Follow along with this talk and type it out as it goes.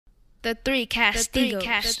The three Castigos.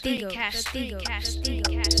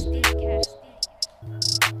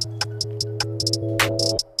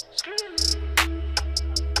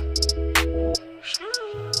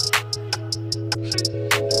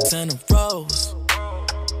 Send a rose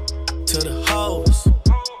to the hoes.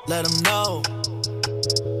 Let them know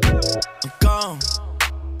I'm gone.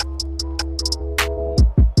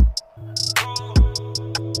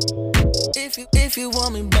 If you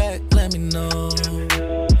want me back, let me know.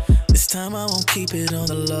 This time I won't keep it on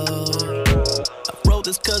the low. I wrote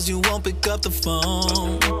this cause you won't pick up the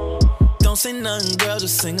phone. Don't say nothing, girl,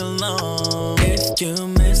 just sing along. If you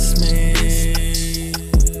miss me,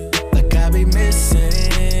 like I be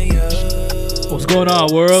missing you. What's going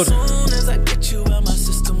on, world?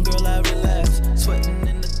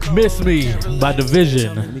 Miss Me by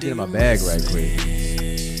Division. Let me get in my bag right quick.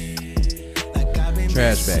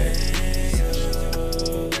 Trash bag.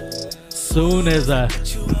 Soon as I...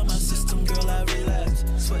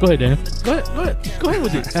 Go ahead, Dan. Go ahead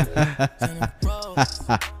with it.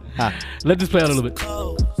 Let this play out a little bit.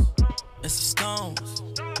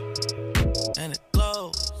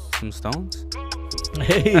 Some stones?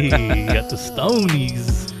 Hey, got the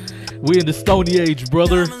Stonies. We in the Stony Age,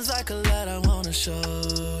 brother.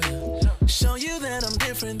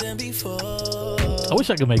 I wish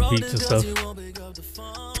I could make beats and stuff.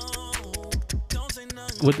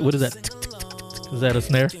 What is that? Is that a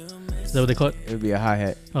snare? Is that what they call it? It would be a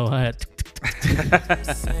hi-hat. Oh, hi-hat.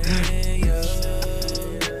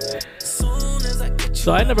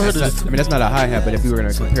 So I never heard of this. I mean, that's not a hi-hat, but if we were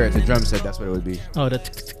going to compare it to drum set, that's what it would be. Oh, that.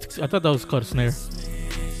 I thought that was called a snare.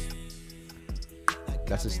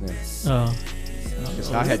 That's a snare. Oh.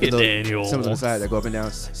 Hi-hat, Look at Daniel. Some on the side that go up and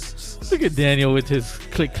down. Look at Daniel with his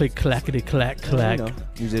click, click, clackety, clack, clack. You know,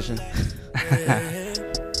 musician.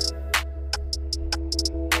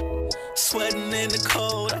 Sweating in the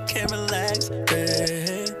cold, I can't relax.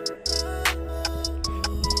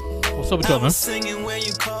 What's up with y'all, man?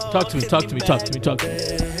 Talk to me.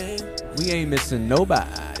 We ain't missing nobody.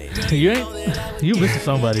 You missing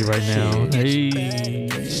somebody right now. Hey.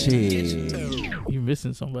 Shit. You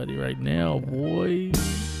missing somebody right now, boy.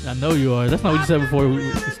 I know you are. That's not what you said before we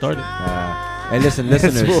started. Hey, listen,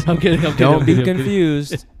 listeners. I'm kidding. Don't be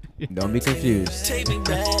confused. Don't be confused. Take me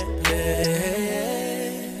back.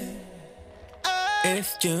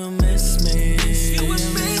 If you miss me,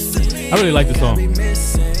 I really like this song.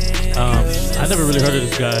 I never really heard of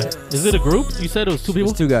this guy. Is it a group? You said it was two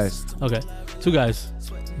people? It's two guys. Okay. Two guys.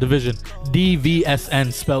 Division.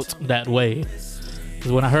 DVSN spelt that way.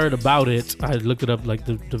 Because when I heard about it, I looked it up like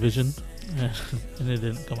the Division. And it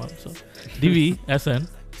didn't come up. So DVSN.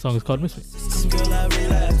 Song is called Miss Me.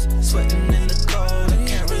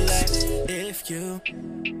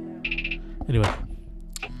 Anyway.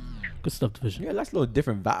 Good stuff, Division. Yeah, that's a little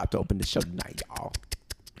different vibe to open the show tonight, y'all.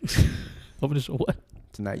 Open the show what?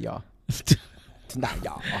 Tonight, y'all. Tonight,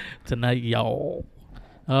 y'all.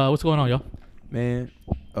 What's going on, y'all? Man.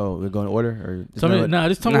 Oh, we're going to order? Or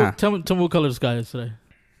just tell me what color the sky is today.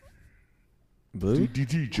 Blue?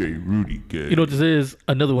 DJ Rudy Gay. You know what this is?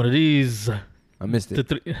 Another one of these. I missed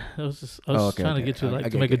it. I was trying to get you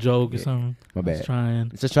to make a joke or something. My bad.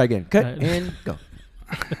 Let's just try again. Cut and go.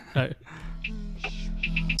 All right.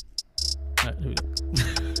 Alright, here we go.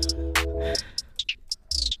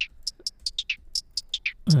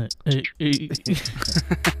 Alright, hey.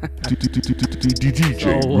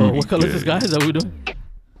 DJ what color is this guy? Is that what we're doing?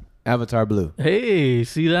 Avatar blue. Hey,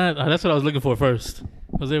 see that? That's what I was looking for first.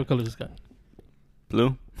 Jose, what color is this guy?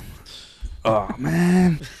 Blue. Oh,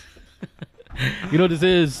 man. You know what this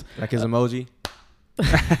is? Like his emoji?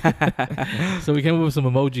 So we came up with some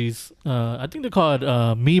emojis. I think they're called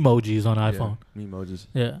me-emojis on iPhone. Yeah, me-emojis.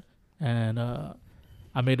 Yeah. And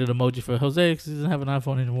I made an emoji for Jose because he doesn't have an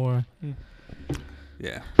iPhone anymore.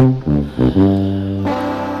 Yeah. I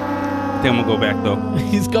think I'm going to go back, though.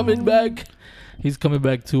 He's coming back. He's coming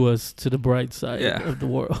back to us, to the bright side of the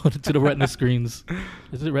world, to the retina screens.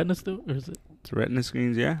 Is it retina still? Or is it? It's retina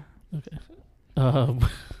screens, yeah. Okay. All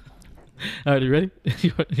right, you ready?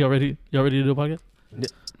 Y'all ready to do a podcast? Yeah.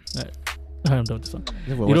 All right. I'm done with this song.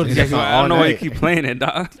 I don't know why you keep playing it,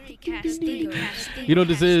 dog. You know what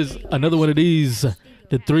this is? Another one of these.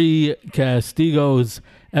 The Three Castigos,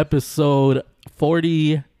 episode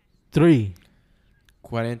 43.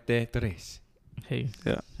 43. Hey.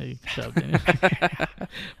 Yeah. Hey, shut up, Danny.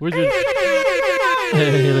 Where's your...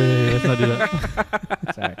 Hey, let's not do that.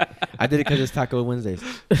 Sorry. I did it because it's Taco Wednesdays.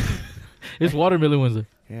 It's Watermelon Wednesday.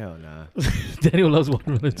 Hell nah. Daniel loves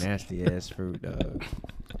watermelons. Nasty ass fruit, dog.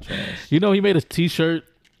 Trash. You know, he made a t-shirt.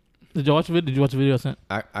 Did you watch the video? Did you watch the video I sent?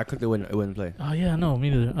 I clicked it wouldn't play. Oh, yeah, no, me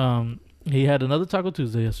neither. He had another Taco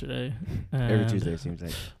Tuesday yesterday. Every and Tuesday, it seems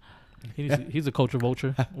like. He's a culture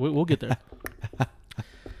vulture. We'll get there. All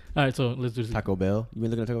right, so let's do this. Taco Bell. You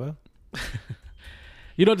been looking at Taco Bell?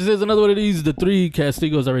 You know what this is? Another one of these. The three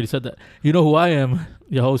Castigos already said that. You know who I am?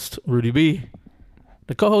 Your host, Rudy B.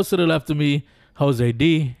 The co-host to the left of me, Jose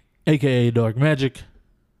D, a.k.a. Dark Magic.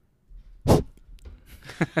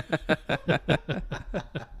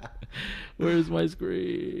 Where's my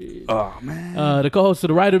screen? Oh man. The co-host to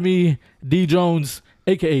the right of me, D Jones,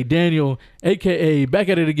 a.k.a. Daniel, a.k.a. back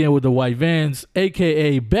at it again with the white vans,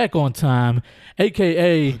 a.k.a. back on time,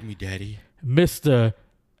 a.k.a. Hug me, daddy. Mr.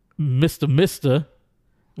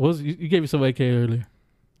 What was you gave me some AK earlier?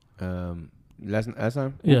 Last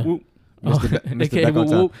time? Yeah. Whoop, Mr. AKA Back on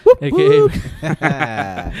whoop, Time. whoop, AKA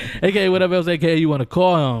AKA whatever else AKA you want to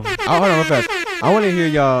call him. Oh, hold on real fast. I want to hear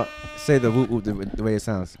y'all say the whoop whoop the way it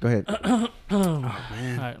sounds. Go ahead. oh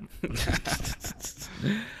man. All right.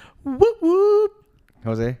 Whoop whoop.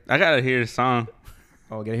 Jose? I gotta hear the song.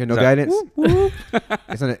 Oh, gotta hear no Sorry. guidance?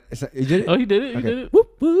 It's on it. You did it? Oh, he did it. He Okay. did it.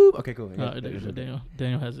 Whoop whoop. Okay, cool. All right,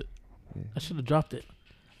 Daniel has it. Yeah. I should have dropped it.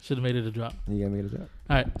 Should have made it a drop. You gotta make it a job.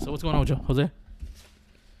 All right. So what's going on with you, Jose?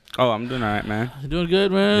 Oh, I'm doing all right, man. You doing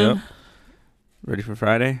good, man? Yep. Ready for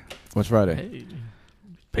Friday? What's Friday? Hey.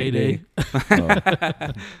 Payday.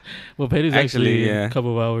 Oh. Well, payday's Actually, actually yeah. a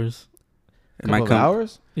couple of hours. It might Couple of come.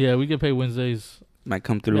 hours? Yeah, we get paid Wednesdays. Might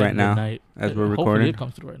come through at right now midnight. as we're Hopefully recording. it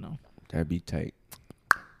comes through right now. That'd be tight.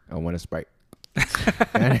 I want a Sprite.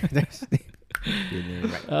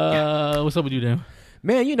 What's up with you, Dan?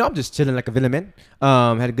 Man, you know, I'm just chilling like a villain, man.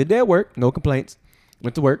 Had a good day at work. No complaints.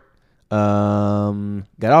 Went to work.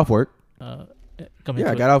 Got off work. Come Yeah, I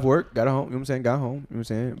into got off work. Got home. You know what I'm saying? Got home. You know what I'm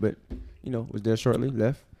saying? But, you know, was there shortly.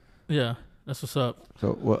 Left. it. Yeah, that's what's up.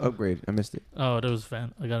 So, what upgrade? I missed it. Oh, there was a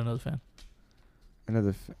fan. I got another fan.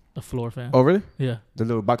 Another. A floor fan. Oh, really? Yeah, The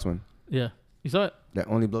little box one yeah. You saw it? that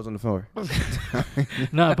only blows on the floor.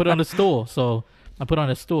 No, I put it on the stool. So I put it on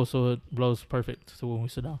the stool so it blows perfect. So when we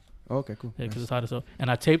sit down, Oh, okay, cool. yeah, because Nice. it's hot as hell.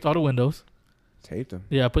 And I taped all the windows. Taped them.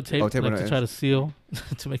 Yeah, I put tape, Oh, tape on like the to try to seal,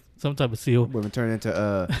 to make some type of seal. We've been turned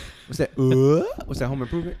into what's that? What's that? Home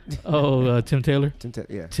Improvement? Oh, Tim Taylor,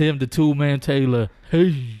 Yeah. Tim the 2-man Taylor.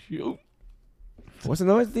 Hey, yo, What's the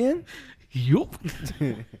noise at the end? yo.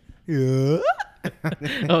 Yeah.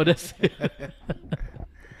 Oh, that's it.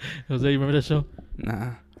 Jose, you remember that show?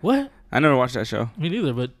 Nah, What? I never watched that show. Me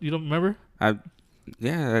neither, but you don't remember?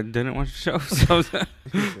 Yeah, I didn't watch the show. So,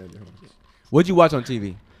 What'd you watch on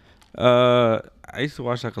TV? I used to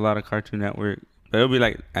watch like a lot of Cartoon Network, but it'll be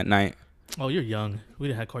like at night. Oh, you're young. We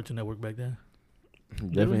didn't have Cartoon Network back then.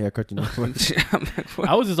 Definitely had Cartoon Network. I'm like, what?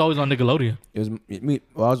 I was just always on Nickelodeon. It was me.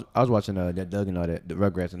 Well, I was watching that Doug and all that, the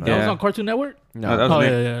Rugrats and all That was Yeah. on Cartoon Network? No, that was Oh, Nick.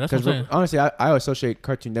 yeah, that's what I'm saying. honestly, I associate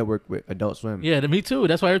Cartoon Network with Adult Swim. Yeah, me too.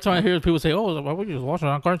 That's why every time I hear people say, "Oh, why would you just watch it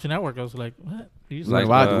on Cartoon Network?" I was like, "What?" You used to- Like,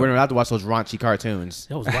 We're not allowed to watch those raunchy cartoons.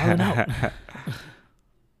 that was wilding out.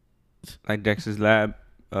 Like Dexter's Lab.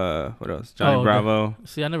 What else? Johnny Oh, okay. Bravo.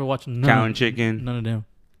 See, I never watched Cow and Chicken. none of them.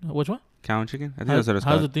 Which one? Cow and Chicken. I think that's what it's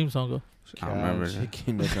How's the called. theme song go? I don't remember. Cow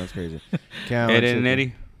Chicken, that sounds crazy. Cow Ed, Ed Chicken. and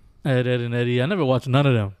Eddie. Ed, Ed and Eddie. I never watched none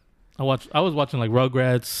of them. I was watching like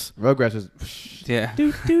Rugrats. Rugrats was. Yeah.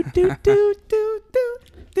 Do, do, do, do, do, do,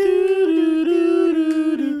 do,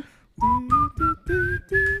 do,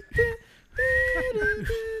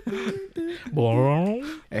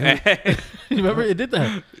 You remember it did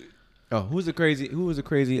that? Oh, who was the crazy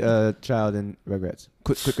child in Rugrats?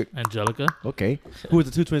 Quick. Angelica, Okay. Who was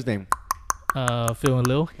the two twins' name? Phil and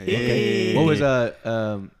Lil, Okay. What was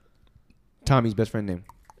Tommy's best friend name?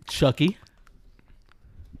 Chucky.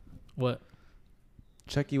 What?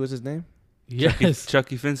 Chucky was his name? Yes.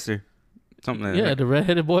 Chucky Finster. Something like Yeah, that. the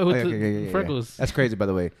redheaded boy with Oh, the yeah. freckles. That's crazy, by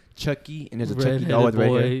the way. Chucky, and there's a Chucky doll with Redheaded red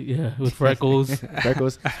boy, hair. yeah, with freckles.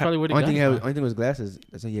 Freckles. That's probably where they Only got thing, it from. only thing was glasses.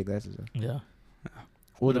 That's why he had glasses. Though. Yeah.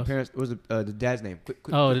 What was the else? parents? What was the dad's name? Quick.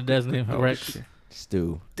 Oh, the dad's name Oh, Rex. shit.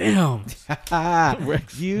 Stu. Damn.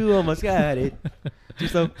 Rex. You almost got it. Too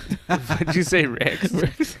slow. Did you say Rex?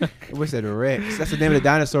 What's that? Rex. That's the name of the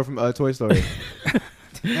dinosaur from Toy Story.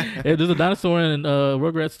 Yeah, there's a dinosaur in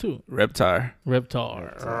Rugrats too. Reptar.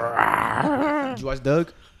 Reptar. Did you watch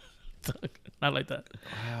Doug? Not like that.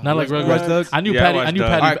 Not like You Rugrats. watch Doug? I knew Yeah, I Patty. watched I knew Doug.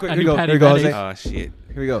 Patty. All right, quick, I here knew you go, Patty. here you go, Patty. Jose. Oh shit.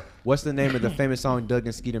 Here we go. What's the name of the famous song Doug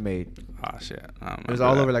and Skeeter made? Oh shit. I don't It was remember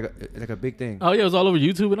all that. over like a big thing. Oh yeah, it was all over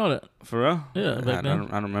YouTube and all that. For real? Yeah, back I then.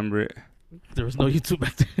 don't remember it. There was no YouTube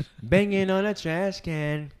back then. Banging on a trash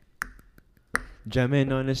can.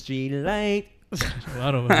 Drumming on the street light. Well,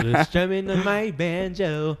 I don't remember this. Strumming on my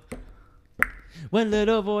banjo. One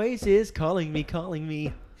little voice is calling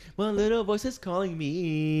me. One little voice is calling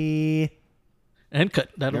me. And cut.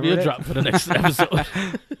 That'll be Remember a that? drop for the next episode.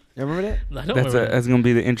 You remember that? I don't remember. That's gonna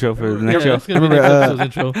be the intro for the next yeah, show. that's gonna be Remember, next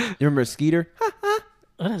episode's intro. You remember Skeeter?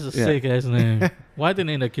 Oh, that's a Yeah. sick ass name. Why'd they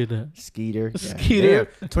name that kid that? Skeeter. Skeeter.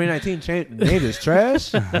 Damn, 2019 name is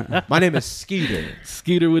trash. My name is Skeeter.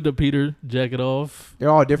 Skeeter with the Peter jacket off. They're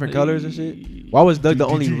all different colors and shit. Why was Doug the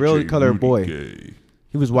only real DJ color Rudy boy? Gay.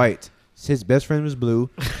 He was white. His best friend was blue.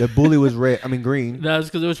 The bully was green. That's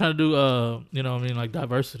because they were trying to do, you know what I mean, like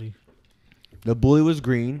diversity. The bully was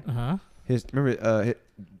green. Uh-huh.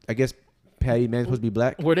 I guess Patty Man was supposed to be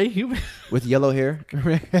black Were they human? with yellow hair.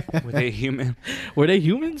 Were they human? Were they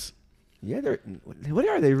humans? Yeah, what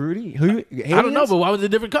are they, Rudy? Who? I don't know, but why was it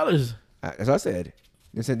different colors? That's what I said.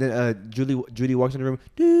 They said then Judy walks in the room.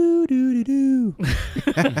 Do do do do.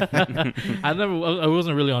 I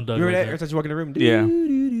wasn't really on Doug. You remember right that? there. Every time she walked in the room. Do, Yeah. do,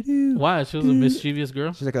 do, do. Why? She was a mischievous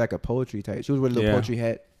girl. She's like a poetry type. She was with a little Yeah. poetry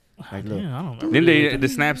hat. Like look. Yeah, I don't remember. Then they the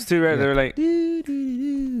snaps too, right? Yeah. They were like, Do, do,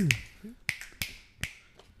 do, do.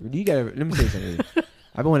 You gotta let me say something.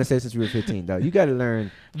 I've been wanting to say it since we were 15, dog. You gotta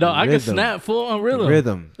learn. No, I can rhythm. snap full on rhythm.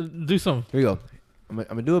 Rhythm. Do something. Here we go. I'm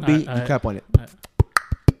gonna do a beat. Alright, You clap on it. alright.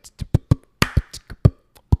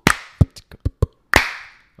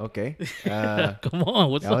 Okay. Come on,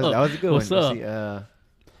 what's that up? was a good What's one. up?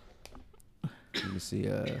 Let me see.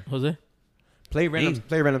 Jose? Play a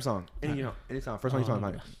random song. Any song. First one you song.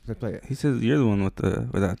 Like, let's play it. he says you're the one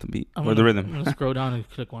without the beat I'm or the gonna- rhythm. I'm gonna scroll down and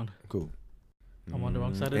click one. Cool. I'm on the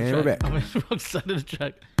wrong side of And the we're track. back. I'm on the wrong side of the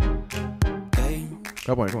track.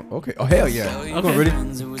 Come on. Okay. Oh hell yeah. Come on, Rudy.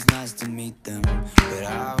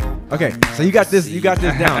 Okay. So you got this. You got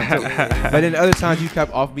this down. So, but then the other times you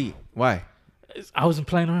clap off beat. Why? I wasn't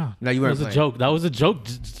playing around. No, you It weren't was a playing. joke. That was a joke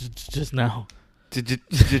just now.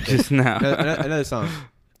 Just now. Another song.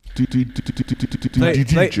 DJ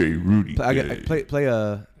Rudy Gay.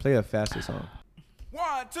 Play a faster song.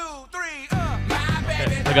 1, 2, 3,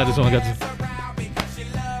 I got this one. I got this one.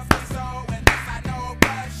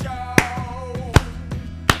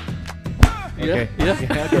 Okay.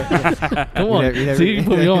 Yeah. Come on. You never- See, you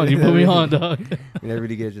put me on. You put me on, dog. You never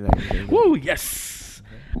really get it tonight. Woo, yes.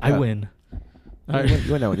 I win. All right.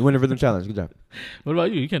 You win that one. You win the rhythm challenge. Good job. What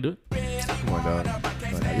about you? You can't do it. Come on, dog.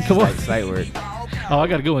 Come on. Sight word. Oh, I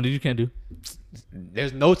got a good one that you can't do.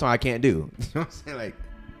 There's no song I can't do. You know what I'm saying? Like,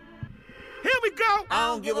 Here we go. I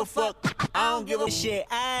don't give a fuck. I don't give a shit.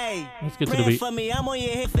 Ayy. Let's get to the Praying beat. for me, I'm on your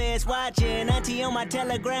hit fast watching. Auntie on my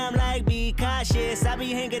telegram, like be cautious. I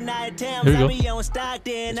be hanging out of town, Here we I go. be on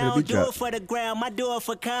Stockton. Let's I hear the don't beat do drop. it for the gram, I do it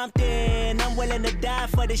for Compton. I'm willing to die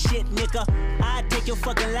for the shit, nigga. I take your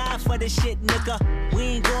fucking life for the shit, nigga. We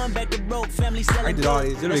ain't going back to broke, family selling I did all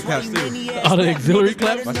dope. the auxiliary That's why claps, you too. maniacs All the rap auxiliary niggas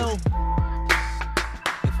better claps? know.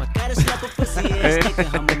 If I gotta slap a pussy ass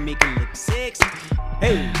nigga, I'ma make it look sexy.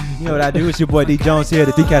 hey, you know what I do? It's your boy D Jones here,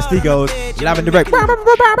 the D Castigos, live and direct.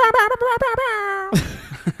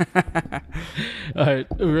 All right.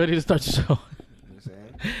 We're ready to start the show.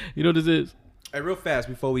 You know what this is? Hey, real fast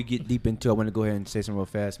before we get deep into it, I want to go ahead and say something real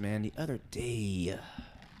fast, man. The other day,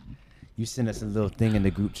 you sent us a little thing in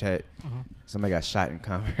the group chat. Somebody got shot in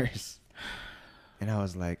Converse. And I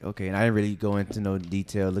was like, okay. And I didn't really go into no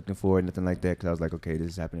detail looking for it, nothing like that, because I was like, okay, this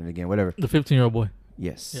is happening again, whatever. The 15-year-old boy.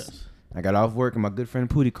 Yes. Yes. I got off work, and my good friend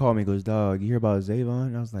Pootie called me and goes, dog, you hear about Zavon?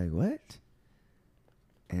 And I was like, what?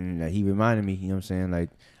 And he reminded me, you know what I'm saying? Like,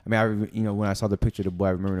 I mean, when I saw the picture of the boy, I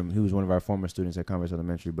remember him. He was one of our former students at Converse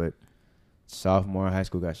Elementary, but sophomore in high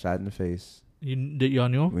school got shot in the face. Y'all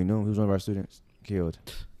knew him? We knew him. He was one of our students. Killed.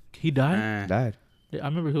 He died? Died. Yeah, I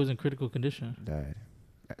remember he was in critical condition. Died.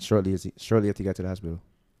 Shortly after he got to the hospital.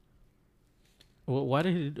 Well, why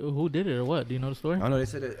did he? Who did it or what? Do you know the story? I don't know. They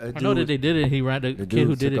said I know that they did it. He ran. The the kid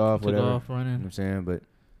who dude did took it off, took whatever. off You know running. what I'm saying? But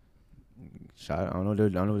shot. I don't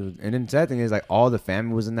know. And then the sad thing is, like, all the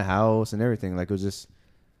family was in the house and everything. Like, it was just,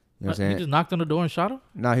 you know what I'm He saying? just knocked on the door and shot him.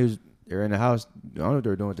 Nah, they were in the house. I don't know what they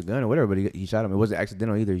were doing with the gun or whatever, but he shot him. It wasn't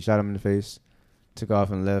accidental either. He shot him in the face, took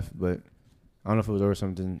off and left. But I don't know if it was over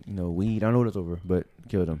something, weed. I don't know what it was over, but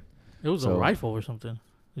killed him. It was a So- rifle or something.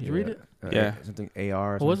 Did you read it? Yeah. Something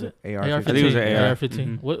AR. Or What was something. it? AR. I think it was an AR.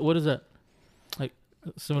 AR-15. Mhm. What is that? Like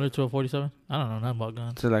similar to a 47? I don't know nothing about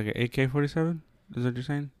guns. So like an AK-47? Is that what you're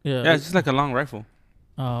saying? Yeah. Yeah, it's just like a long rifle.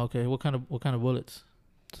 Oh, okay. What kind of bullets?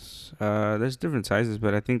 There's different sizes,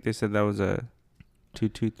 but I think they said that was a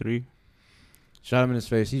 223. Shot him in his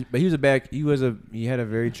face. He had a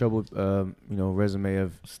very troubled, resume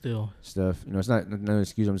of Still. stuff. It's not no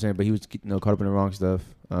excuse. What I'm saying, but he was caught up in the wrong stuff.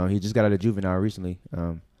 He just got out of juvenile recently.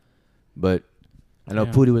 But I know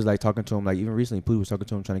Yeah. Pootie was like talking to him, like even recently Pootie was talking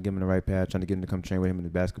to him, trying to get him in the right path, trying to get him to come train with him in the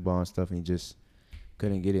basketball and stuff, and he just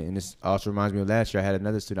couldn't get it. And this also reminds me of last year. I had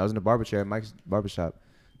another student. I was in the barber chair at Mike's barbershop.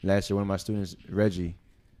 last year, one of my students, Reggie,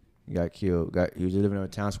 got killed. He was living in a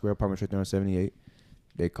town square apartment right there on 78.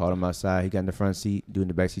 They called him outside. He got in the front seat. Dude in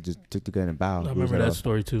the back seat just took the gun and bowed. I remember that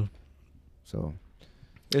story too. So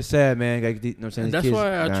it's sad, man. You know what I'm saying? And that's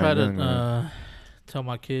why I try to tell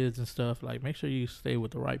my kids and stuff, like, make sure you stay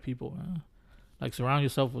with the right people, man. Like, surround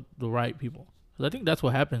yourself with the right people. Because I think that's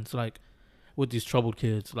what happens, like, with these troubled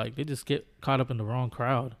kids. Like, they just get caught up in the wrong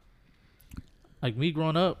crowd. Like, me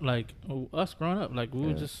growing up, like, us growing up, like, we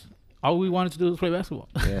were just, all we wanted to do was play basketball.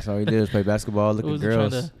 Yeah, that's all we did was play basketball, look at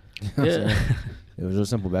girls. Yeah. It was real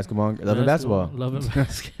simple. Basketball, loving basketball. Loving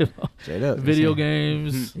basketball. Straight up. Video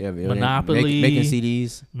games, Monopoly. Making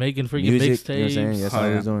CDs. Making freaking mixtapes. You know what I'm saying? That's all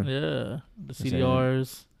we was doing. Yeah. The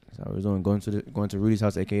CDRs. That's all we was doing. Going to Rudy's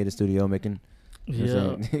house, a.k.a. the studio, making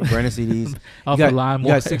branding CDs. Off you the line. You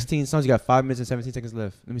got 16 songs. You got 5 minutes and 17 seconds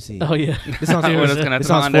left. Let me see. Oh, yeah. This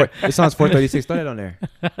song's 436. Throw that on there.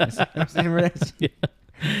 Remember that? Yeah.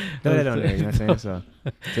 Throw that on there. You know what I'm saying? So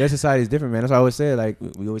that society is different, man. That's why I always say, like,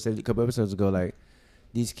 we always said a couple episodes ago, like,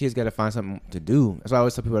 these kids got to find something to do. That's why I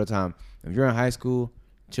always tell people all the time, if you're in high school,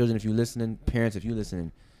 children, if you listening, parents, if you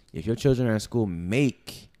listening, if your children are in school,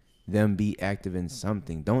 make them be active in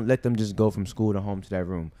something. Don't let them just go from school to home to that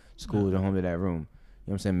room, school to home to that room. You know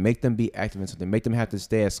what I'm saying? Make them be active in something. Make them have to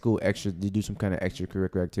stay at school extra to do some kind of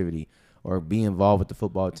extracurricular activity or be involved with the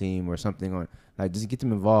football team or something. Or like, just get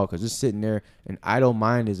them involved, because just sitting there, an idle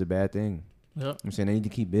mind is a bad thing. Yep. I'm saying they need to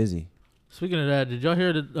keep busy. Speaking of that, did y'all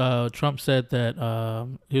hear that Trump said that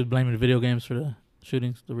he was blaming the video games for the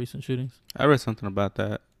shootings, the recent shootings? I read something about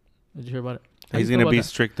that. Did you hear about it? He's going to be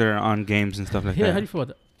stricter on games and stuff like that. Yeah, how do you feel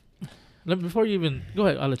about that? Before you even go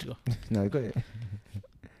ahead, I'll let you go. No, go ahead.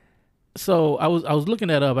 So I was looking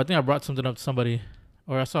that up. I think I brought something up to somebody,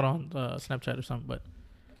 or I saw it on Snapchat or something.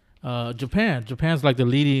 But Japan's like the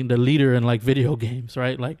leader in like video games,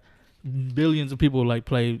 right? Like billions of people like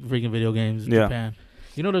play freaking video games in Japan.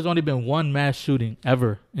 You know, there's only been one mass shooting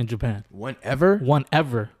ever in Japan. One ever? One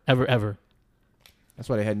ever. That's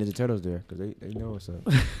why they had Ninja Turtles there, because they know what's up.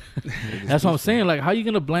 That's what I'm saying. Like, how you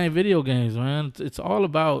going to blame video games, man? It's all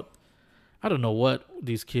about, I don't know what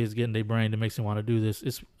these kids get in their brain that makes them want to do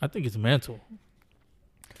this. I think it's mental.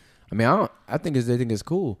 I mean, I think they think it's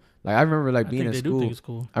cool. Like, I remember like being in school. Think it's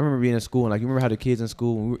cool. I remember being in school, and like, you remember how the kids in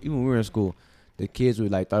school, even when we were in school, the kids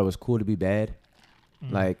would like thought it was cool to be bad.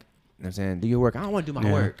 Mm. Like, you know what I'm saying, do your work. I don't want to do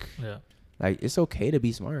my work. Yeah. Like, it's okay to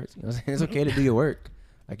be smart. You know what I'm saying? It's okay to do your work.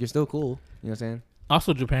 Like, you're still cool. You know what I'm saying?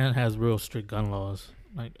 Also, Japan has real strict gun laws.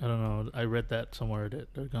 Like, I don't know. I read that somewhere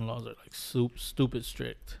that their gun laws are like stupid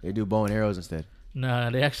strict. They do bow and arrows instead. Nah,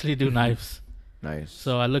 they actually do knives. Nice.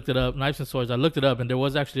 So I looked it up, knives and swords. I looked it up, and there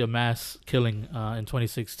was actually a mass killing in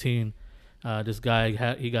 2016. This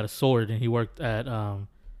guy he got a sword, and he worked at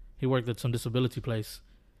some disability place.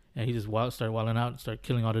 And he just started wilding out and started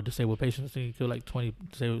killing all the disabled patients. I think he killed like 20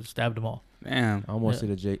 disabled, stabbed them all. Damn. I almost did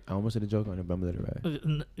a joke on it, but I'm going to let it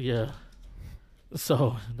ride. Yeah.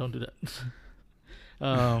 So don't do that.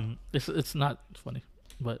 It's not funny,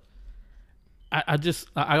 but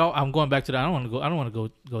I'm going back to that. I don't want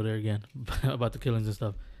to go there again about the killings and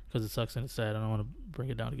stuff, because it sucks and it's sad. I don't want to bring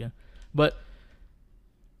it down again. But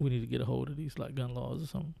we need to get a hold of these like gun laws or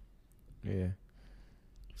something. Yeah.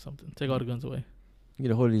 Something. Take all the guns away. Get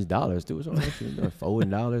a hold of these dollars, dude. What's wrong $4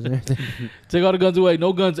 and everything. Take all the guns away.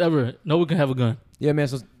 No guns ever. No one can have a gun. Yeah, man.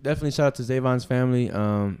 So definitely shout out to Zayvon's family.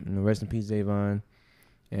 Rest in peace, Zayvon,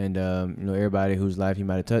 and everybody whose life he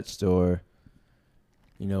might have touched, or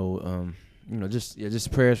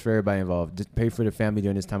just prayers for everybody involved. Just pray for the family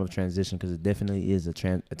during this time of transition, because it definitely is a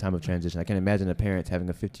time of transition. I can't imagine a parent having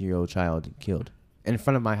a 15-year-old child killed in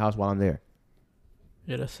front of my house while I'm there.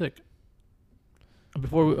 Yeah, that's sick.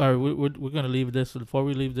 Before we're gonna leave this. Before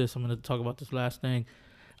we leave this, I'm gonna talk about this last thing.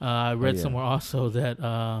 I read somewhere also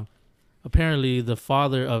that apparently the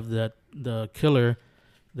father of the killer,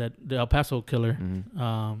 the El Paso killer,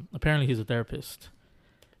 apparently he's a therapist,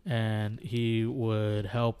 and he would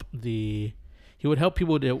help victims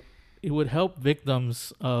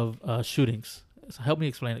of shootings. So help me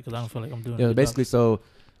explain it, because I don't feel like I'm doing it. Yeah, basically, so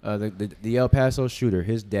the El Paso shooter,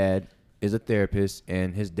 his dad is a therapist,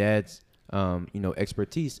 and his dad's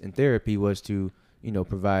expertise in therapy was to,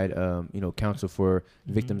 provide, counsel for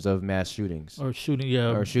victims of mass shootings or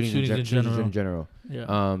shootings in general.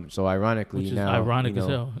 Yeah. So ironically, which is now ironic as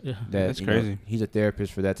hell. Yeah. That's crazy. He's a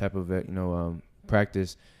therapist for that type of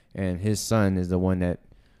practice, and his son is the one that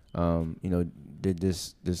did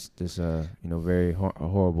this very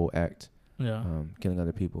horrible act. Yeah. Killing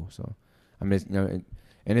other people. So I mean,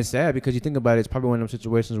 and it's sad, because you think about it, it's probably one of those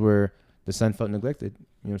situations where the son felt neglected.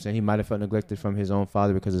 You know what I'm saying? He might have felt neglected from his own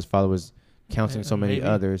father, because his father was counseling so many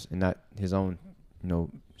others and not his own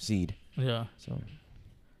seed. Yeah. So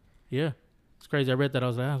Yeah. It's crazy. I read that. I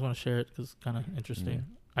was like, I just want to share it because it's kind of interesting.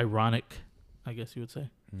 Yeah. Ironic, I guess you would say.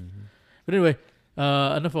 Mm-hmm. But anyway,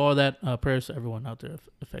 enough of all that. Prayers to everyone out there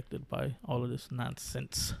affected by all of this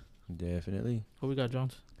nonsense. Definitely. What we got,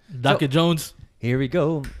 Jones? Docket Jones. Here we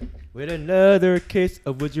go with another case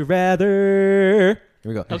of Would You Rather. Here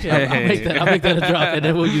we go. Okay, I'll make that a drop, and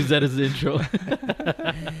then we'll use that as the intro.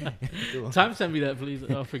 Time send me that, please.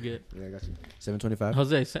 I'll forget. Yeah, I got you. 725.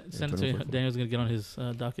 Jose, send it to me. Daniel's gonna get on his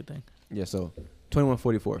docket thing. Yeah, so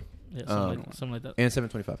 2144. Yeah, something like that. And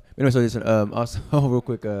 725. Anyway, so listen. Also, real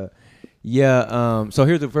quick. So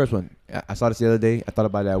here's the first one. I saw this the other day. I thought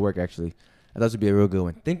about it at work actually. I thought this would be a real good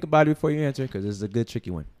one. Think about it before you answer, because this is a good tricky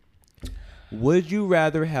one. Would you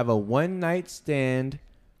rather have a one-night stand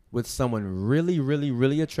with someone really, really,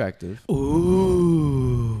 really attractive?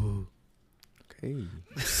 Ooh. Okay.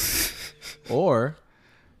 Or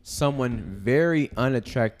someone very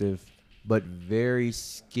unattractive but very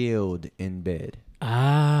skilled in bed?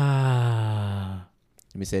 Ah.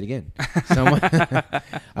 Let me say it again. Someone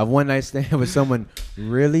a one-night stand with someone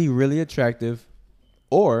really, really attractive,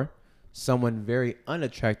 or someone very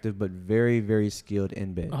unattractive but very, very skilled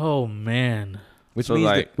in bed. Oh man. Which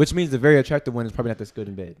means the very attractive one is probably not that skilled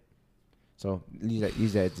in bed. So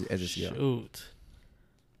use that as a skill. Shoot.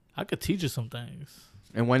 I could teach you some things.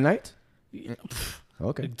 In one night? Yeah.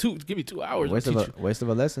 Okay. Give me 2 hours. Waste of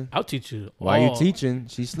a lesson. I'll teach you. While you teaching,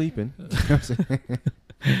 she's sleeping.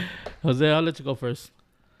 Jose, I'll let you go first.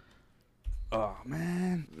 Oh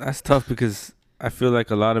man, that's tough because I feel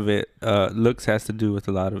like a lot of it looks has to do with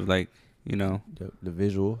a lot of the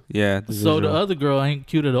visual. Yeah. The other girl ain't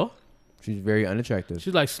cute at all. She's very unattractive.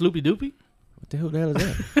 She's like Sloopy Doopy. What the hell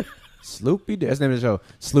is that? Sloopy. That's the name of the show.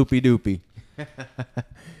 Sloopy Doopy.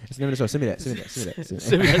 That's the name of the show. Send me that.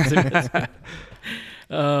 Send me that.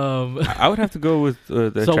 I would have to go with the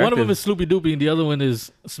attractive. So one of them is Sloopy Doopy and the other one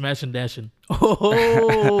is Smash and Dashing.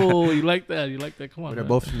 Oh, you like that? Come on. They're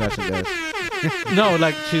both Smash and Dash. No,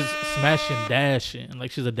 like she's Smash and Dashing.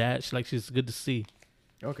 Like she's a dash. Like she's good to see.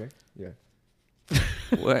 Okay. Yeah.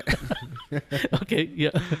 What? Okay,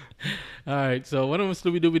 yeah. All right, so one of them is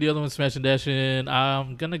Sloopy Doopy, the other one's Smash and Dashing.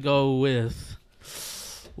 I'm gonna go with.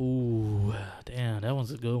 Ooh, damn, that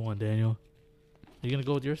one's a good one, Daniel. You gonna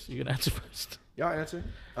go with yours? You gonna answer first? Y'all answer.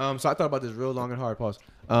 So I thought about this real long and hard. Pause.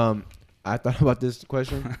 I thought about this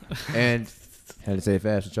question and had to say it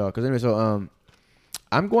fast with y'all. Cause anyway, so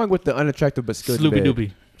I'm going with the unattractive but skilled. Sloopy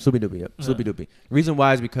Doopy. Sloopy Doopy. Yep. Sloopy Doopy. Reason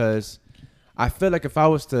why is because I feel like if I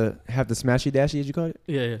was to have the smashy dashy, as you call it,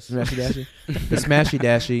 smashy dashy, the smashy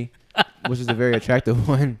dashy, which is a very attractive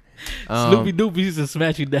one. Sloopy Doopy's a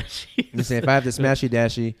smashy dashy. Listen, if I have the smashy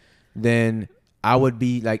dashy, then I would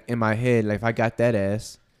be like in my head, like if I got that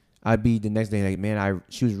ass, I'd be the next day like, man,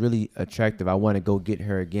 she was really attractive. I want to go get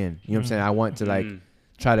her again. You know what I'm saying? I want to like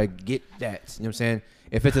try to get that. You know what I'm saying?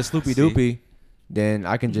 If it's a Sloopy Doopy, then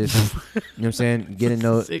I can just, you know what I'm saying, get in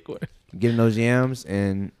those yams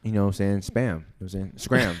and, you know what I'm saying, spam. You know what I'm saying?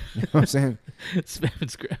 Scram. You know what I'm saying? Spam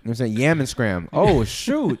and scram. You know what I'm saying? Yam and scram. Oh,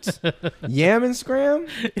 shoot. Yam and scram?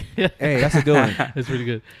 Yeah. Hey, that's a good one. That's pretty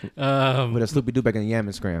good. With a Sloopy Doopy and a yam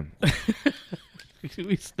and scram.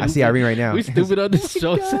 I see Irene right now. We stupid on this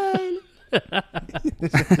show.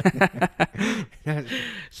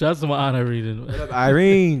 Shout out to my aunt Irene. What up,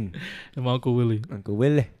 Irene? And my Uncle Willie. Uncle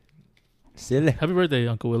Willie. Silly. Happy birthday,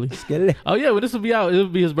 Uncle Willie. Skilly. Oh, yeah, when this will be out, it'll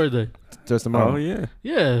be his birthday. So it's tomorrow. Oh, yeah.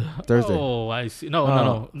 Yeah. Thursday. Oh, I see.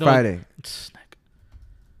 No. Friday. Snack.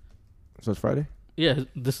 So it's Friday? Yeah,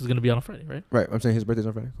 this is going to be on a Friday, right? Right. I'm saying his birthday's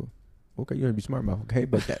on Friday. Cool. Okay, you're going to be smart, mouth. Okay,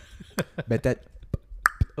 bet that. Bet that.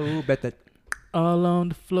 Oh, bet that. All on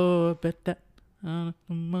the floor, bet that.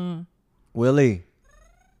 Willie.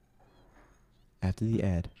 After the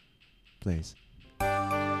ad, please.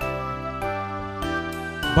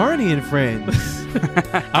 Barney and Friends.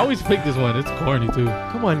 I always pick this one. It's corny, too.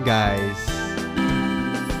 Come on, guys.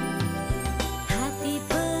 Happy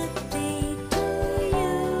birthday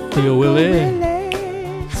to Hey, yo, Willie.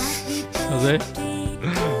 Jose?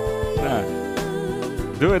 Nah.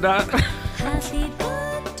 Do it, Doc. Happy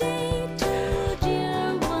birthday to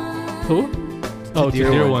dear one. Who? Oh, to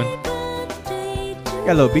Dear dear One. one. Got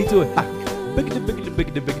a little beat to it.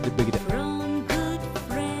 Biggity. From good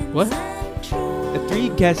friends What? and true. The three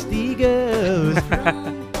Castigos.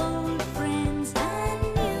 From old friends and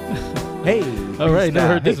new. Hey. All right, never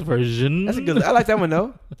heard Hey, this version. That's a good. I like that one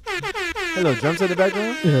though. Hello, drums in the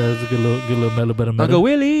background. Yeah, that's a good little mellow, better mellow. Uncle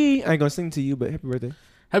Willie. I ain't gonna sing to you, but happy birthday.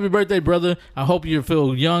 Happy birthday, brother. I hope you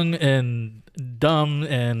feel young and dumb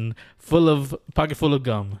and pocket full of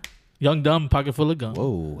gum. Young, dumb, pocket full of gum.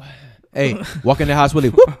 Whoa. Hey, walk in the house, Willie.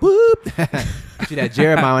 Whoop, whoop. See that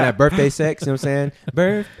Jeremiah on that birthday sex. You know what I'm saying?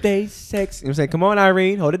 Birthday sex. You know what I'm saying? Come on,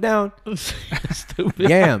 Irene. Hold it down. Stupid.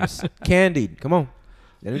 Yams. Candied. Come on.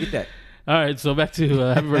 Let me get that. All right, so back to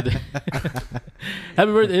happy birthday.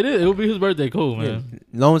 Happy birthday. It will be his birthday. Cool, man.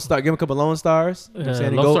 Lone Star. Give him a couple Lone Stars. You know what I'm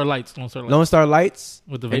saying? Lone Star lights. Lone Star lights. Lone Star lights.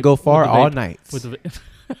 With the And go far with the all vape. nights. With the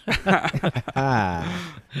vape.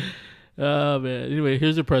 Ah. Oh, man. Anyway,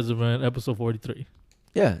 here's your present, man. Episode 43.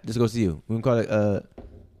 Yeah, just goes to you. We can call it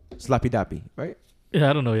Sloppy Doppy, right? Yeah,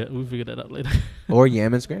 I don't know yet. We'll figure that out later. Or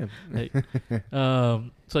Yam and Scram. Hey.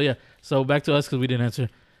 So, yeah. So, back to us because we didn't answer.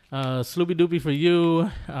 Sloopy Doopy for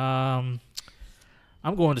you. I'm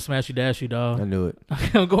going to Smashy Dashy, dog. I knew it.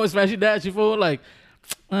 I'm going Smashy Dashy, fool. Like,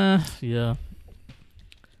 yeah.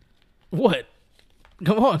 What?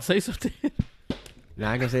 Come on, say something.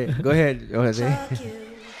 Nah, I can say it. Go ahead. Go ahead, say it.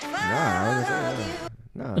 Nah, I wasn't saying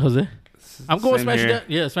that. Nah. Jose? I'm going Same Smashy here. Dashy.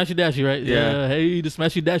 Yeah, Smashy Dashy, right? Yeah. Hey, the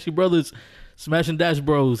Smashy Dashy brothers. Smash and Dash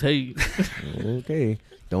bros. Hey. Okay.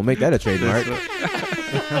 Don't make that a trademark.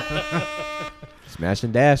 Smash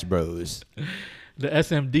and Dash Bros. The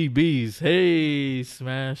SMDBs. Hey,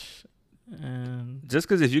 Smash and Just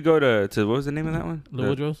because if you go to what was the name of that one? Lil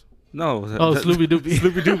Woodrow's? No. Oh, Sloopy Doopy.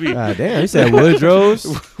 Sloopy Doopy. God damn, you said Woodrow's?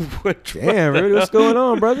 What? Damn, really, what's going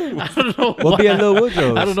on, brother? I don't know What be a why. Lil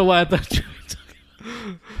Woodrow's? I don't know why I thought you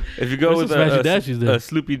If you go Where's with the a Smashy Dashies then?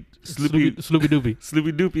 Sloopy Sloopy Doopy.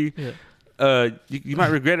 Sloopy Doopy, Yeah. you might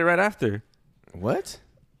regret it right after. What?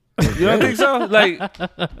 You don't think so? Like,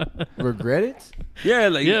 Regret it? yeah,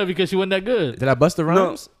 like, Yeah, because she wasn't that good. Did I bust the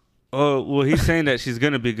rhymes? oh, well, he's saying that she's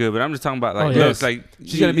gonna be good, but I'm just talking about like, Oh, yeah. looks like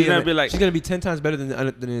She's gonna be, like she's gonna be 10 times better than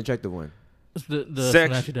the attractive one. It's the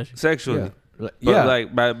sex, Smashy Dashy. sexually. Yeah. Like, But yeah,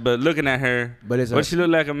 like, but looking at her, but it's what she look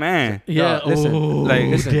like a man? Yeah. No, listen, like,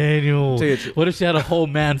 listen. Daniel. Tell you the truth. What if she had a whole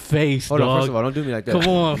man face, Hold dog? on, first of all, don't do me like that. Come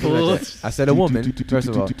on, Don't do me fool. like that. I said a woman, first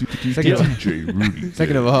of all. DJ Rudy.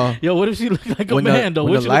 Second of all, Yo, what if she looked like a When the- man, though?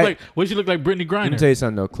 when What the she light- look like? What she look like? Brittany let me Griner. tell you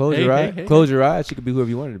something though. Close Hey, your hey, eyes. hey. Close your eyes. She could be whoever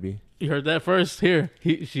you want her to be. You heard that first. Here,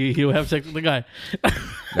 he'll have sex with the guy. Did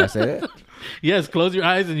I say that? Yes, close your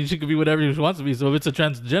eyes and she could be whatever she wants to be. So if it's a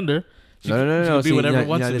transgender, she No. she could be See, whatever you it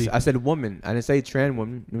wants to be. I said woman. I didn't say trans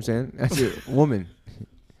woman. You know what I'm saying? I said woman. You know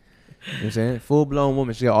what I'm saying? Full blown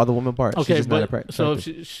woman. She got all the woman parts. Okay, She's just not but so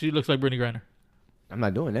if she looks like Brittany Griner. I'm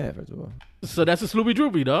not doing that, first of all. So that's a Sloopy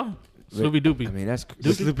Droopy, dog. Sloopy Doopy. I mean, that's.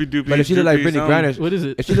 Sloopy Doopy. But if she look like Brittany Griner, What is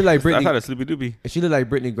it? if she look like I Brittany, thought it Sloopy Doopy. if she look like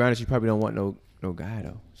Brittany Griner, she probably don't want no guy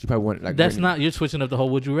though. She probably want like. That's Brittany. not. You're switching up the whole.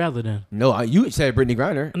 Would you rather then? No, you said Brittany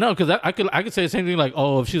Griner. No, because I could say the same thing like,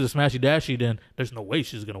 oh, if she's a smashy dashy, then there's no way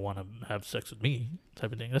she's gonna want to have sex with me,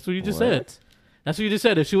 type of thing. That's what you just said. What? That's what you just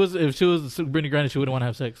said. If she was Brittany Griner, she wouldn't want to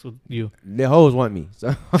have sex with you. The hoes want me. So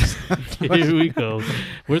Here we go.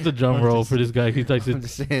 Where's the drum roll for this guy? He likes I'm to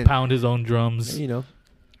just saying. pound his own drums. You know.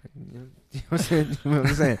 You know what I'm saying? You know what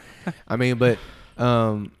I'm saying? I mean, but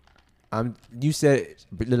you said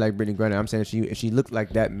look like Brittany Griner. I'm saying if she looked like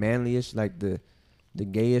that manlyish, like the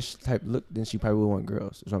gayish type look, then she probably would want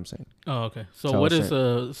girls. That's what I'm saying. Oh, okay. So So what I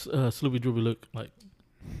does Sloopy Droopy look like?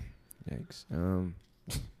 Yikes.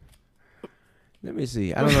 Let me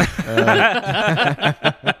see. I don't know.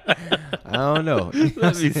 I don't know.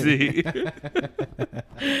 Let me see.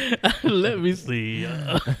 Let me see.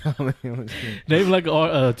 Name like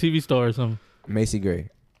a TV star or something. Macy Gray.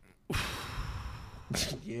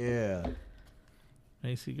 Yeah.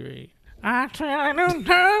 Macy Gray. I try to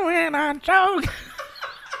do and I choke.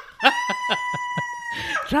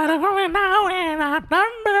 Try to go in now and I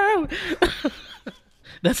don't know.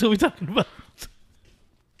 That's what we talking about.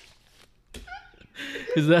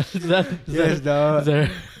 Is Yes, that, dog. is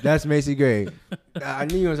there, That's Macy Gray. I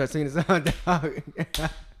knew you were going to start singing the song, dog.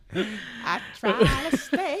 I try to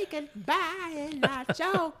stay goodbye and I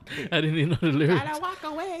choke. I didn't even know the lyrics. Gotta walk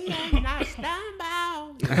away and I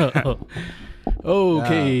stumble.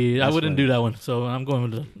 Okay, I that's wouldn't funny. do that one. So I'm going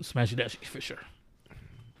with the Smashy Dashy for sure.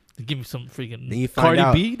 Give me some freaking Then you find Cardi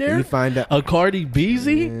out. B Then there. you find out. A Cardi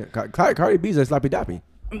Beezy? Yeah, Cardi B's a sloppy doppy.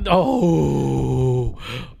 Oh,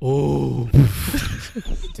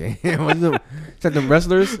 Damn, what's them? Is that them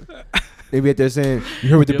wrestlers? They be out there saying, "You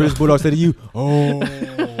heard what the Yo. British Bulldog said to you?" Oh,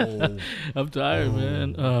 I'm tired,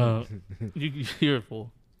 man. You hear it full.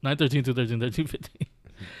 913 213 1315.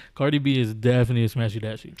 Cardi B is definitely a Smashy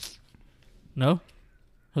Dashy. No?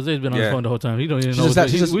 Jose's been on the Yeah. phone the whole time. He don't even She's know. just not-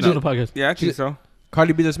 she's just- We're doing a podcast. Yeah, I think so.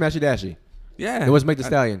 Cardi B's a smashy dashy. Yeah. It was Meg the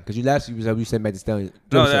Stallion because you said Meg the Stallion.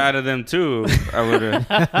 No, out of them too. I would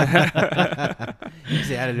have. You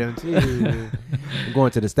said out of them too. I'm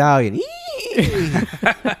going to the Stallion.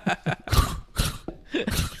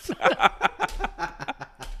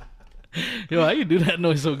 Yo, how you do that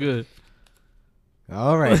noise so good?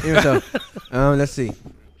 All right. Here, so, let's see.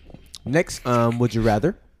 Next, would you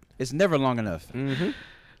rather? It's never long enough. Mm-hmm.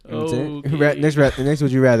 Okay. Next,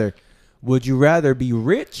 would you rather? Would you rather be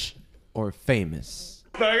rich or famous?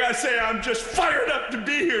 But I gotta say, I'm just fired up to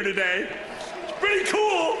be here today. It's pretty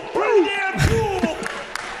cool. Pretty damn cool.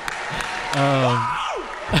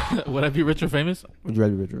 Would I be rich or famous? Would you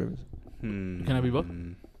rather be rich or famous? Can I be both?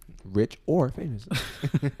 Rich or famous?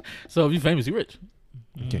 So if you're famous, you're rich.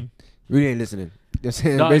 Okay. Really ain't listening.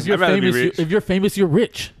 Dog, if you're I'd rather be famous, rich. if you're famous, you're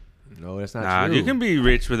rich. No, that's not Nah, true. you can be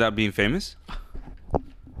rich without being famous.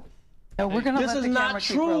 No, we're gonna let the camera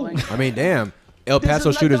keep rolling. I mean, damn. El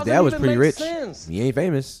Paso Shooter's dad was pretty rich. He ain't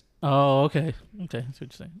famous. Oh, okay. Okay, that's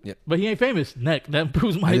what you're saying. Yep. But he ain't famous. Neck. That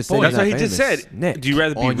proves my just said point. That's what he famous. just said. Next. Do you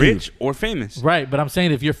rather be On rich you. or famous? Right, but I'm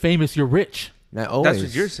saying if you're famous, you're rich. Not always. That's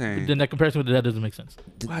what you're saying. Then that comparison with that doesn't make sense.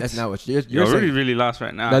 That's not what you're You're saying. really, really lost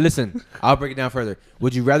right now. Now listen, I'll break it down further.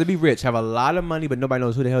 Would you rather be rich, have a lot of money, but nobody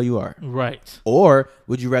knows who the hell you are? Right. Or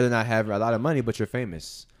would you rather not have a lot of money, but you're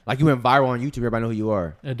famous? Like you went viral on YouTube, everybody know who you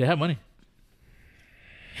are. They have money.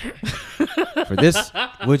 For this,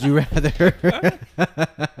 would you rather?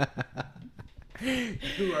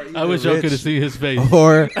 I wish y'all could have seen his face.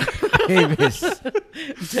 Or famous.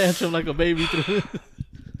 Tantrum like a baby through.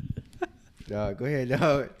 Dog, go ahead,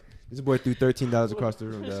 dog. This boy threw $13 across the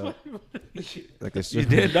room, dog. Like a You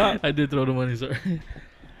did, dog. I did throw the money, sir.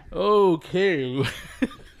 Okay.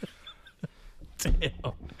 Damn.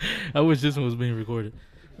 I wish this one was being recorded.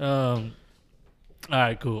 All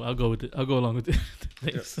right, cool. I'll go with it. I'll go along with it.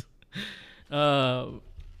 Thanks.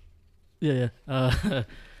 Yeah.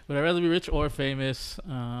 Would I rather be rich or famous?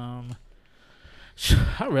 I'd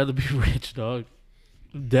rather be rich, dog.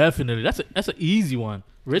 Definitely. That's an easy one.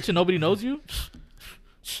 Rich and nobody knows you?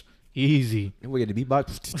 Easy. We get the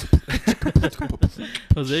beatbox.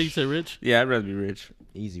 Jose, you said rich? Yeah, I'd rather be rich.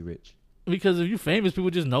 Easy rich. Because if you're famous,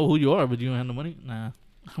 people just know who you are, but you don't have no money. Nah.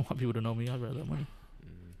 I don't want people to know me. I'd rather have money.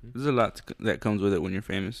 There's a lot that comes with it when you're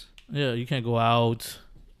famous. Yeah, you can't go out.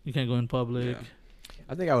 You can't go in public. Yeah.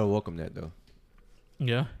 I think I would welcome that, though.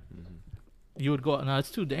 Yeah. You would go out. Nah,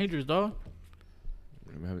 it's too dangerous, dog.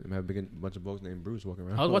 I'm having a bunch of folks named Bruce walking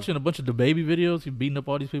around. I was watching a bunch of the baby videos. He beating up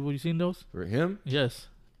all these people. You seen those? For him? Yes.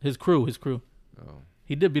 His crew. Oh.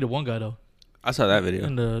 He did beat up one guy, though. I saw that video.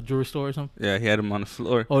 In the jewelry store or something. Yeah, he had him on the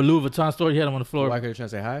floor. Or Louis Vuitton store. He had him on the floor. Why could he trying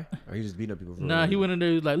to say hi? Or he just beating up people for Nah, he went in there.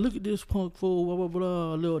 He was like, look at this punk fool. Blah, blah,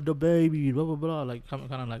 blah. Little the baby. Blah, blah, blah. Like, kind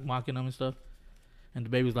of like mocking him and stuff. And the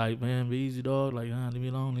baby's like, man, be easy, dog. Like, nah, leave me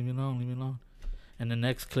alone. Leave me alone. Leave me alone. And the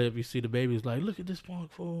next clip, you see the baby's like, look at this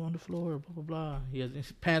punk fool on the floor. Blah, blah, blah. He has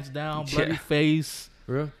his pants down, bloody face.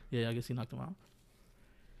 For real? Yeah, I guess he knocked him out.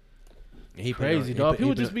 He Crazy, dog.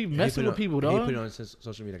 People just be messing with people, dog. He put it on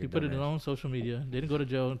social media. He put it on social media. Didn't go to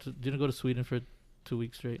jail. Didn't go to Sweden for 2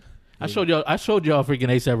 weeks straight. I showed y'all freaking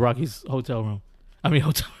ASAP Rocky's hotel room. I mean,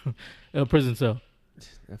 prison cell.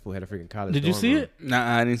 That fool had a freaking college. Did you see it?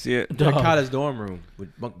 Nah, I didn't see it. A college dorm room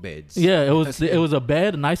with bunk beds. Yeah, it was a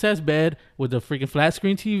bed, a nice ass bed with a freaking flat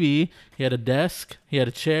screen TV. He had a desk, he had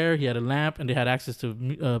a chair, he had a lamp, and they had access to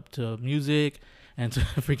music and to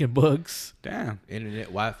freaking books. Damn. Internet,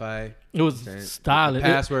 Wi-Fi. It was stylish. The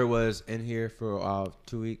password was in here for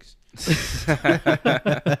 2 weeks.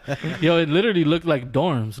 Yo, it literally looked like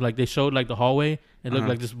dorms. Like they showed like the hallway. It looked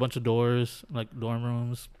like just a bunch of doors, like dorm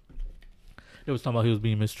rooms. They was talking about he was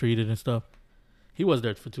being mistreated and stuff. He was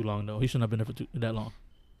there for too long though. He shouldn't have been there for that long,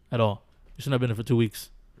 at all. He shouldn't have been there for 2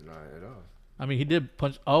 weeks. Not at all. I mean, he did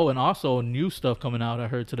punch. Oh, and also new stuff coming out. I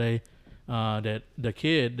heard today that the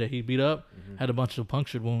kid that he beat up had a bunch of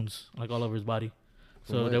punctured wounds like all over his body.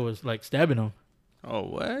 So they was like stabbing him. Oh,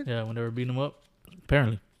 what? Yeah, when they were beating him up.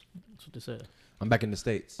 Apparently, that's what they said. I'm back in the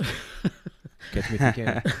States. Catch me if you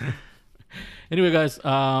can. Anyway, guys,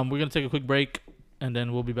 we're gonna take a quick break. And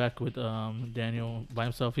then we'll be back with Daniel by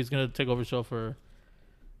himself. He's going to take over the show for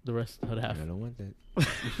the rest of the half. I don't want that.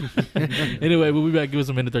 Anyway, we'll be back. Give us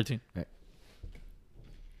a minute 13. Right.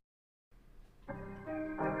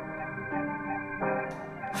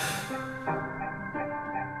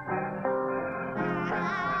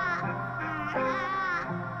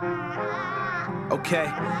 Okay,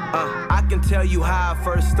 I can tell you how I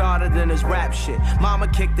first started in this rap shit. Mama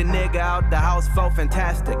kicked the nigga out, the house felt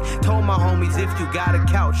fantastic. Told my homies if you got a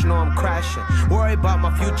couch, know I'm crashing. Worry about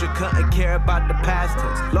my future, couldn't care about the past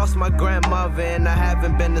tense. Lost my grandmother and I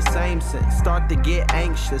haven't been the same since. Start to get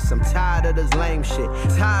anxious, I'm tired of this lame shit.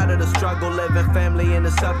 Tired of the struggle, living family in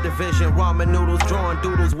the subdivision. Ramen noodles, drawing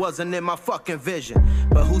doodles wasn't in my fucking vision.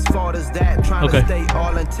 But whose fault is that? Trying to stay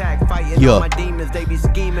all intact, fighting all my demons. They be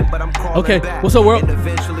scheming, but I'm crawling back. What's up, world? And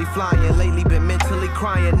eventually flying, lately been mentally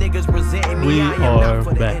crying. Niggas resenting me. We I am are not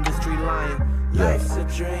for the back. industry lying. Life's a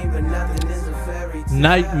dream, but nothing is a fairy tale.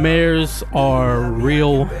 Nightmares Are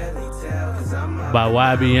Real by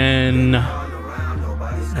YBN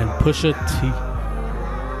and Pusha T.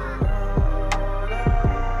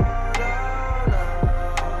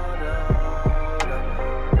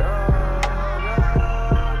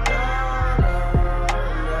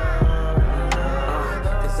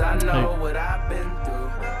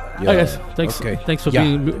 I guess. Thanks for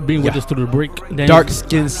being with us through the break. Dark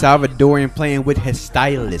skinned Salvadorian playing with his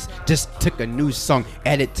stylist. Just took a new song,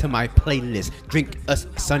 added to my playlist. Drink us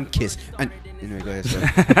sun kiss. And anyway, go ahead, sir.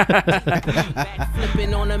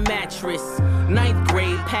 Flipping on a mattress. 9th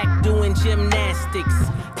grade, pack doing gymnastics.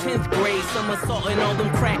 10th grade, somersaulting all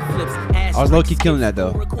them crack flips. I was low key killing that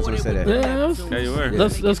though. That's what I said. Yeah, you were.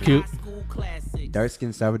 That's cute. Dark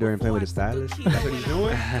skinned Salvadorian playing with his stylist. That's what he's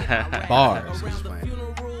doing. Bars.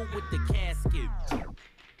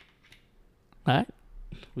 All right,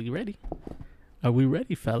 we ready? Are we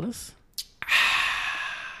ready, fellas?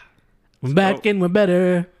 We're back and we're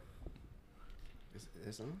better.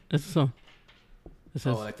 This song? It's a song. It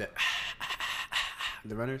says, like that.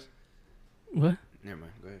 The Runners? What? Never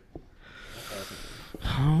mind. Go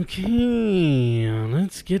ahead. Okay,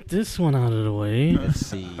 let's get this one out of the way. Let's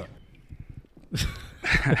see.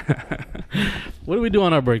 What do we do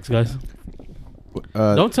on our breaks, guys?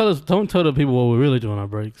 Don't tell the people what we really do on our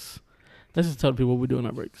breaks. Let's just tell the people what we do on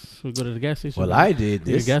our breaks. We go to the gas station. Well, I did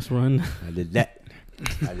this. Gas run. I did that.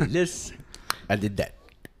 I did this. I did that.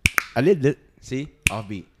 I did this. See?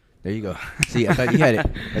 Offbeat. There you go. See, I thought you had it.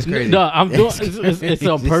 That's crazy. No, I'm doing it's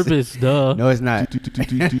on purpose, duh. No, it's not.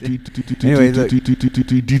 Anyway, look.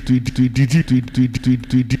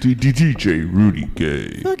 DJ Rudy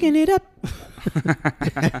Gay. Fucking it up.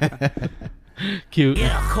 Cute.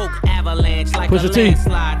 Yeah, coke avalanche like Push a the T.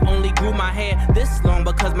 landslide. Only grew my hair this long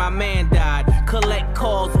because my man died. Collect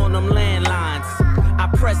calls on them landlines. I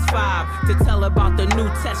press 5 to tell about the new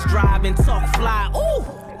test drive and talk fly. Ooh.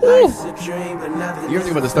 Life's a dream, but nothing. You ever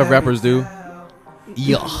think about the stuff rappers do?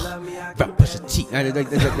 Yeah. Rap push a T. I thought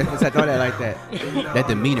that like that. That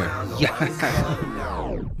demeanor. Yeah.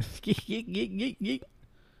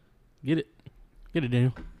 Get it,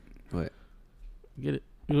 Daniel. What? Get it.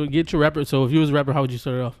 You get your rapper. So if you was a rapper, how would you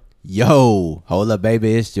start it off? Yo, hold up,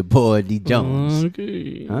 baby. It's your boy D Jones.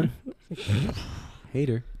 Okay. Huh?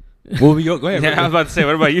 Hater. Well, we go ahead. Yeah, I was about to say,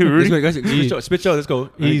 what about you, Rudy? Spit show. Let's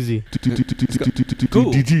go. Easy.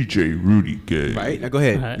 Cool. DJ Rudy Gay. Right now, go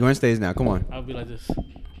ahead. Right. You on stage now? Come on. I'll be like this.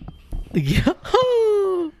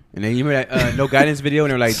 And then you remember that No Guidance video,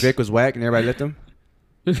 and they were like Drake was whack, and everybody left him.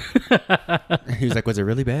 He was like, "Was it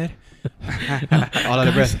really bad?" All out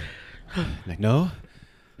of breath. Like, no.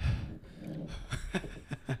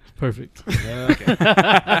 Perfect. Okay.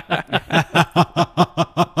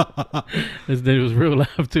 His name was real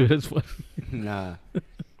laugh too. That's funny. Nah.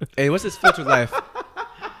 Hey, what's this filtered life?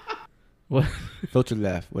 What? Filtered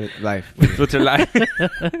laugh. What life? Filter life.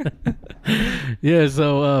 Yeah.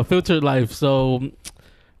 So filtered life. So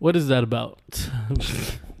what is that about?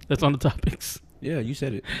 That's on the topics. Yeah, you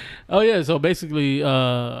said it. Oh yeah. So basically,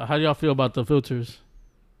 how do y'all feel about the filters?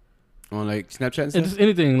 On like Snapchat and It's stuff? just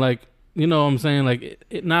anything like, you know what I'm saying? Like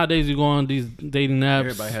nowadays you go on these dating apps.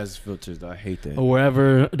 Everybody has filters, though. I hate that. Or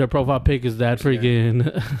wherever their profile pic is that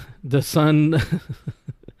freaking the sun,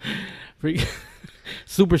 freaking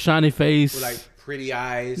super shiny face. With like pretty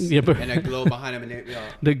eyes, Yeah, but- and that glow behind them, and they,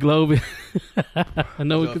 the globe. I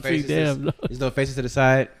know we little can see. faces, Damn. these little faces to the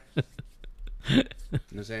side. You know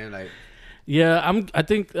what I'm saying? Like, Yeah, I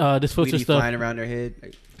think this filter Tweety stuff. flying around their head.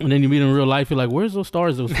 Like, And then you meet in real life, you're like, where's those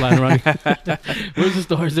stars that was flying around? Where's the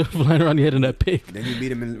stars that were flying around your head in that pic? then you meet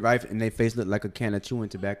them in life, and their face look like a can of chewing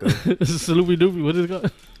tobacco. Sloopy Doopy, what is it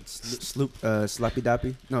called? Sloopy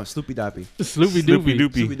Doopy? No, Sloopy Doopy. Sloopy Doopy.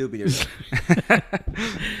 Sloopy Doopy.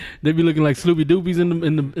 They be looking like Sloopy Doopies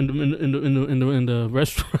in the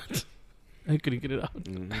restaurant. I couldn't get it out.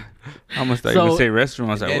 Mm-hmm. I almost thought you would say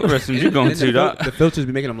restaurants. Like, what restaurants you going to, dog? The filters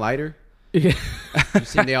be making them lighter. Yeah. You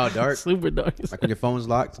see they all dark. Super dark. Like when your phone's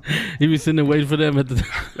locked. You be sitting there waiting for them at the.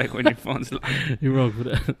 Like when your phone's locked. You're wrong for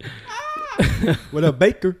that. What up,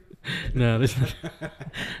 Baker? No, listen.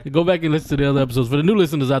 Go back and listen to the other episodes. For the new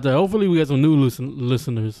listeners out there, hopefully we got some new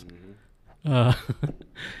listeners.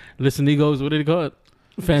 Listen-egos, what did they call it?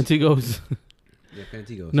 Fantigos. Yeah,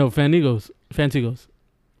 Fantigos. No, Fantigos. Fantigos.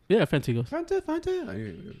 Yeah, Fantigos. Fanta.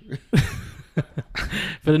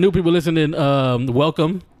 For the new people listening,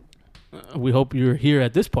 welcome. We hope you're here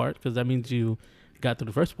at this part because that means you got through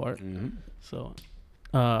the first part. Mm-hmm. So,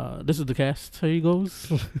 this is the cast. Here he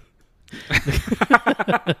goes.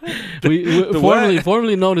 we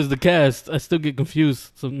formerly known as the cast. I still get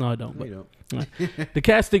confused. So no, I don't. No, But you don't. The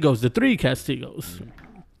Castigos, the 3 Castigos.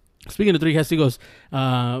 Speaking of 3 Castigos,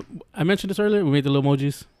 I mentioned this earlier. We made the little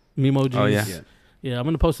emojis, memojis. Oh yeah. Yeah, I'm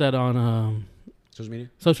gonna post that on Social media.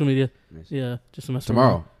 social media. Nice. Yeah, just to mess Tomorrow.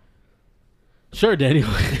 around. Sure, Daniel.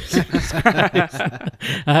 I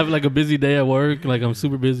have like a busy day at work. Like I'm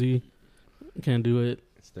super busy. Can't do it.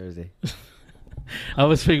 It's Thursday.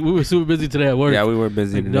 We were super busy today at work. Yeah, we were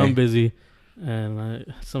busy like today. dumb busy, and I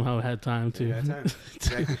somehow had time to.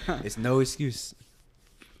 Exactly. It's no excuse.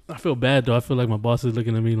 I feel bad though. I feel like my boss is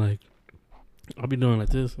looking at me like I'll be doing like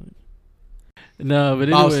this. No, but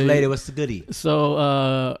Boss anyway. lady, what's the goodie?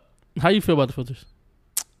 So, how you feel about the filters?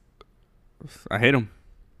 I hate them.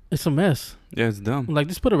 It's a mess. Yeah, it's dumb. Like,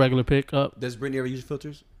 just put a regular pic up. Does Brittany ever use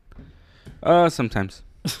filters? Sometimes.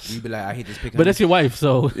 You be like, I hate this pic. But that's your wife,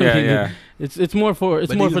 so Yeah, yeah. It's more for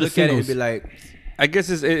But more you for the look at it singles. and be like, I guess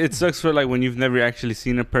it sucks for like when you've never actually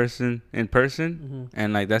seen a person in person,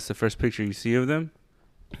 and like that's the first picture you see of them.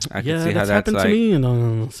 I can see how that's happened like. to me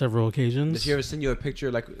on several occasions. does she ever send you a picture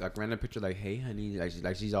like random picture like, hey honey,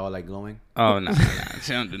 like she's all like glowing? Oh no,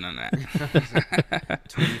 she don't do none of that.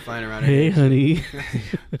 Tweety flying around. Hey, honey.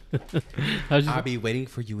 I'll be waiting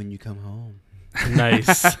for you when you come home.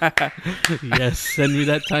 Nice. Yes, send me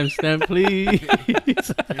that timestamp, please.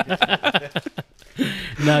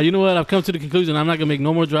 Now, you know what? I've come to the conclusion I'm not gonna make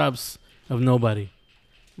no more drops of nobody.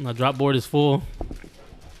 My drop board is full.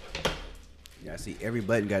 Yeah, I see every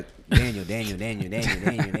button got Daniel.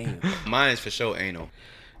 Mine is for sure anal.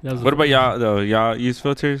 What about y'all though? Y'all use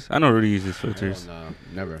filters? I know Rudy uses filters. No,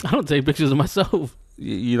 never. I don't take pictures of myself.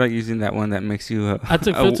 You like using that one that makes you? I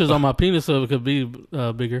took filters on my penis so it could be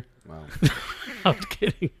bigger. Wow. I'm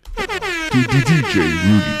kidding. DJ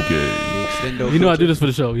Rudy Gay. The extendo You know I do filter. this for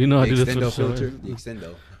the show. You know I The do this for the extendo show. filter. The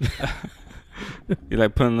extendo. You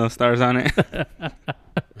like putting those stars on it?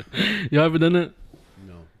 Y'all ever done that?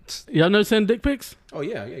 No. Y'all never send dick pics? Oh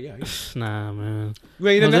yeah. Nah, man. You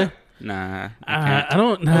ain't done Jose? that? Nah. I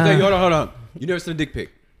don't. Nah. Okay, hold on. You never sent a dick pic?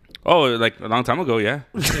 Oh, like a long time ago, yeah.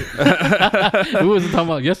 We wasn't talking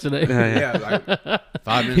about yesterday. Yeah, like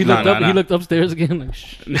 5 minutes. He looked Nah, up. nah. He looked upstairs again. Like,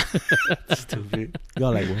 shh. Stupid.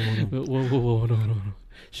 Y'all like, Whoa, hold on.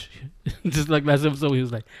 Shh. Just like last episode, he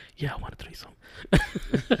was like, "Yeah, I want a threesome."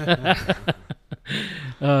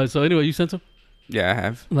 So anyway, you sent him. Yeah, I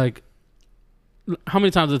have. Like, how many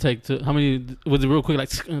times did it take to? How many was it real quick? Like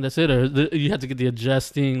that's it, or you had to get the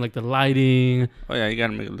adjusting, like the lighting. Oh yeah, you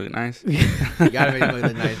gotta make it look nice. you gotta make it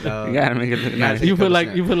look nice, though. You gotta make it look You gotta nice. take You a put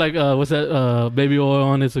couple like snaps. what's that baby oil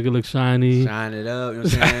on it so it can look shiny. Shine it up, you know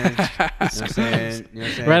what I'm saying? You know what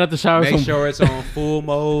I'm saying? Right out the shower, Make some- sure it's on full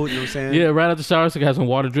mode, you know what I'm saying? Yeah, right out the shower so it can have some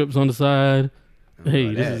water drips on the side. Hey,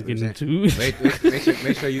 Like this that, is you know getting what I'm too.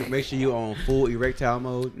 saying? Make sure you on full erectile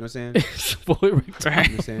mode, you know what I'm saying? Full erectile. You know what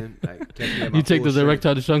I'm saying? Like, catch me at my You take full those strength.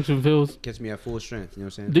 erectile dysfunction pills. Catch me at full strength, you know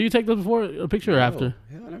what I'm saying? Do you take those before a picture or after?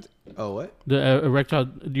 Hell, oh, what?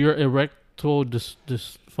 The your erectile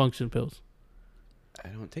dysfunction pills. I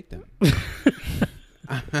don't take them.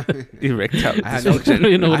 Erectile I have no, dysfunction.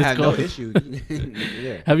 You know what I it's have no called. issue.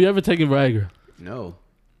 Yeah. Have you ever taken Viagra? No.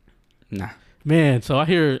 Nah. Man, so I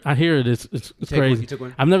hear it's You crazy. You took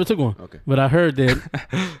one? I've never took one, Okay. but I heard that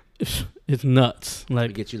it's nuts. To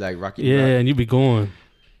Like, get you like rocky. yeah, rocky. and you be going.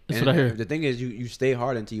 That's And what I hear. The thing is, you stay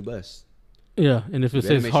hard until you bust. Yeah, and if it better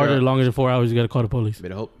says make harder sure- longer than 4 hours, you got to call the police.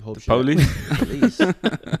 Better hope. Police? Police.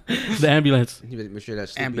 The ambulance. You better make sure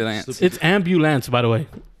that's Ambulance. It's ambulance, by the way.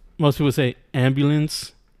 Most people say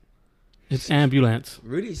ambulance. It's ambulance.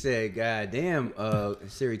 Rudy said, "God damn,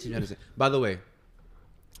 Siri, teach me how to say." By the way,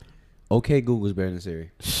 okay, Google's better than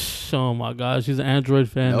Siri. Oh my gosh, she's an Android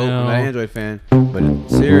fan No, now. I'm not an Android fan, but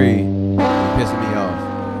Siri pissing me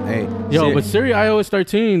off. Hey, Yo, Siri, but Siri iOS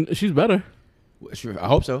 13, she's better. I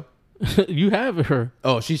hope so. You have her.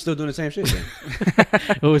 Oh, she's still doing the same shit.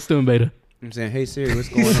 Then. Oh, it's still in beta. I'm saying, hey Siri, what's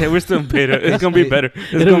going Hey, on? we're still in beta. It's gonna be better.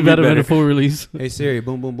 It's It'll gonna be be better than better. the full release. Hey Siri,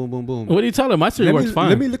 boom, boom, boom, boom, boom. What do you tell her? My Siri works fine.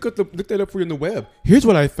 Let me look that up for you on the web. Here's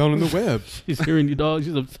what I found on the web. She's hearing you, dog.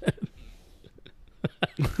 She's upset.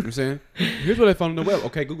 You know what I'm saying? Here's what I found on the web.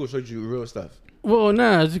 Okay, Google showed you real stuff. Well,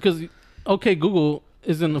 nah, it's because okay, Google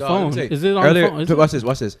is in the Dog, phone. let me tell you, Is it on earlier, the phone? Is it?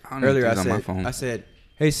 Watch this. I don't Earlier, think it's on my phone. I said,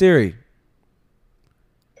 hey Siri,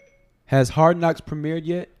 has Hard Knocks premiered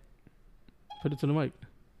yet? Put it to the mic.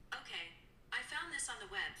 Okay, I found this on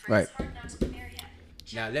the web. For Right. Hard Knocks premiere yet.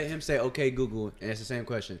 Now let him say, okay, Google, and it's the same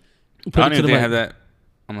question. Put I it don't to the even think I mic. have that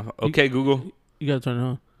on my phone. Okay, Google. You gotta turn it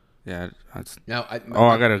on. Yeah. That's, Now, I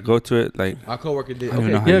gotta go to it. Like, my coworker did. I don't even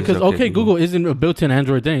Okay, know how Yeah, to use because OK okay, Google isn't a built-in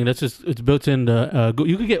Android thing. That's just it's built in the.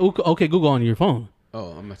 You could get okay Google on your phone.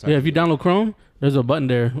 oh, I'm not Yeah, if you download Chrome, there's a button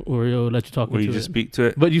there where it'll let you talk where into you it. just speak to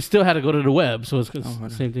it. But you still had to go to the web, so it's hold on. the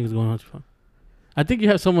same thing is going on with your phone. I think you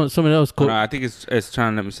have someone else. No, I think it's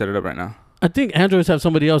trying to let me set it up right now. I think Androids have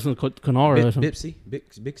somebody else in Kenora or something.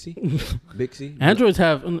 Bixie. Androids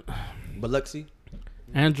have Biloxi.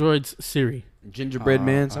 Androids Siri. Gingerbread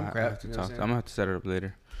man, some crap. I'm gonna have to set it up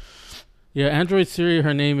later. Yeah, Android Siri.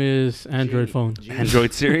 Her name is Android phone.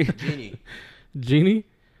 Android Siri. Genie?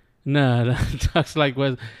 Nah, that talks like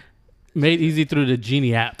was made easy through the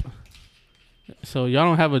Genie app. So y'all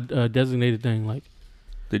don't have a designated thing like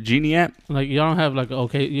the Genie app. Like y'all don't have like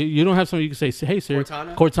you don't have something you can say. Hey Siri,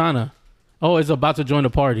 Cortana. Oh, it's about to join the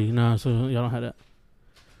party. Nah, so y'all don't have that.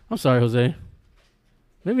 I'm sorry, Jose.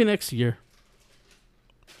 Maybe next year.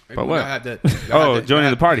 But what? Joining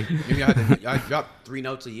the party. Maybe y'all drop 3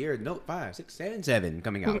 notes a year. Note 5, 6, 7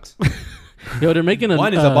 coming out. Yo, they're making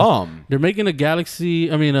one is a bomb. They're making a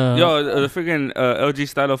Galaxy. I mean, the freaking LG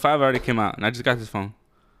Stylo 5 already came out, and I just got this phone.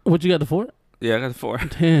 What, you got the 4? Yeah, I got the 4.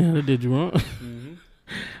 Damn, they did you wrong. Mm-hmm.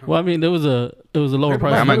 Well, I mean, it was a lower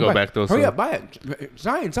price. I might go back though. Hurry up, buy it.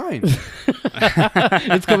 Sign. It's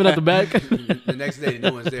coming out the back. The next day, the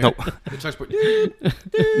new one's there. Nope. The transport.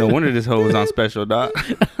 No wonder this hoe was on special, dog.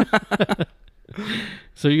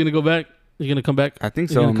 So you're gonna go back? You're gonna come back? I think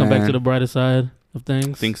you're so, gonna come back to the brighter side of things.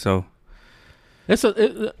 I think so.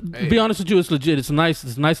 To be honest with you, it's legit. It's a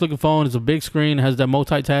nice looking phone. It's a big screen. It has that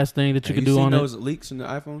multitask thing that you can do on it. You seen those leaks in the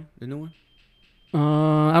iPhone, the new one?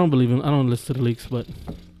 I don't believe him. I don't listen to the leaks, but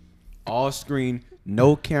all screen,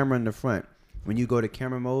 no camera in the front. When you go to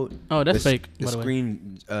camera mode, that's fake. The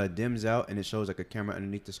screen dims out and it shows like a camera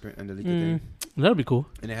underneath the screen, the thing. That'll be cool.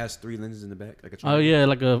 And it has 3 lenses in the back, like a triangle. Oh yeah,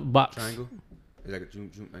 like a box triangle. It's like a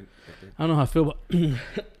zoom. Like I don't know how I feel about.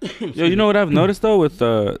 Yo, you know what I've noticed though with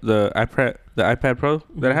the iPad Pro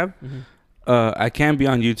that I have, I can be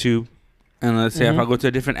on YouTube, and let's say if I go to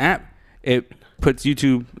a different app, it puts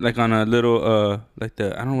YouTube like on a little like I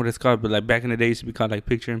don't know what it's called, but like back in the day it used to be called like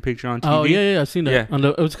picture in picture on TV. Oh yeah, I've seen that. Yeah.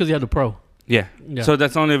 It was because you had the Pro. Yeah. So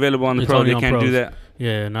that's only available on the Pro. They can't do that.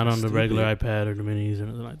 Yeah, not on the regular iPad or the minis or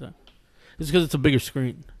anything like that. It's because it's a bigger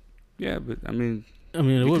screen. Yeah, but I mean,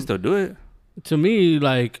 you can still do it. To me,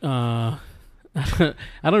 like I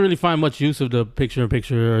don't really find much use of the picture in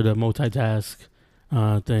picture or the multitask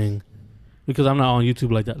thing. Because I'm not on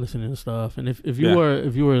YouTube like that listening to stuff, and if you were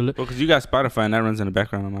because you got Spotify and that runs in the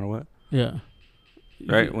background no matter what. Yeah.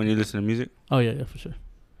 Right when you listen to music. Oh yeah, for sure.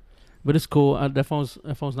 But it's cool. That phone's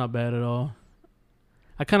not bad at all.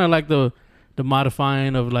 I kind of like the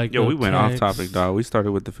modifying of like. Yo, we went off topic, dog. We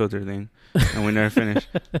started with the filter thing, and we never finished.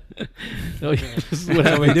 Oh yeah, that's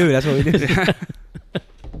what we do. That's what we do.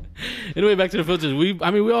 Anyway, back to the filters. We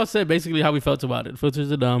all said basically how we felt about it.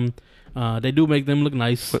 Filters are dumb. They do make them look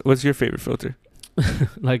nice. What's your favorite filter?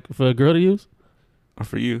 Like for a girl to use? Or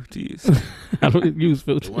for you to use? I don't use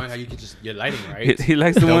filters. The one how you get your lighting right. He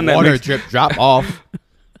likes the one that water makes drop off.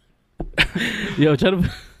 Yo, try to.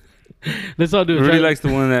 Let's all do it. Rudy likes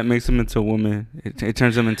the one that makes him into a woman. It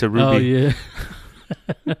turns him into Ruby. Oh yeah.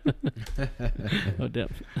 Oh damn.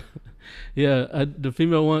 Yeah, the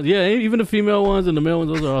female ones. Yeah, even the female ones and the male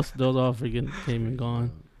ones. Those all freaking came and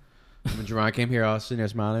gone. When Jerron came here, I was sitting there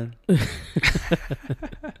smiling. That's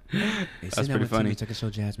pretty funny. Take a show,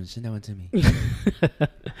 Jasmine. Send that one to me.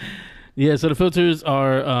 Yeah, so the filters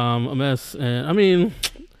are a mess, and I mean,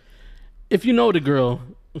 if you know the girl,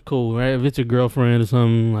 cool, right? If it's your girlfriend or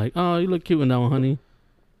something, like, oh, you look cute in that one, honey.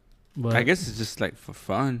 But I guess it's just like for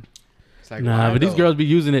fun. Like, nah, but these girls be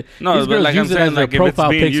using it. No, these girls like use I'm saying, it as like their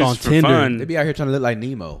profile pics on Tinder. Fun. They be out here trying to look like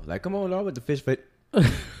Nemo. Like, come on, Lord, with the fish foot.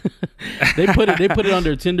 They put it on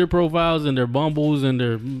their Tinder profiles and their Bumbles and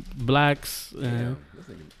their Blacks. Yeah,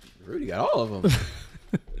 Rudy got all of them.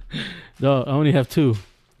 No, I only have 2.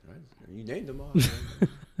 You named them all.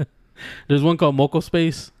 There's one called Moco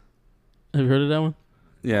Space. Have you heard of that one?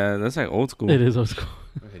 Yeah, that's like old school. It is old school.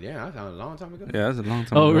 Yeah, I found a long time ago. Yeah, that's a long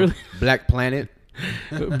time ago. Oh, really? Black Planet.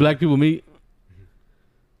 Black People Meet.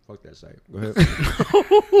 Fuck that site. Go ahead.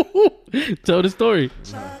 Tell the story.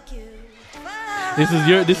 This is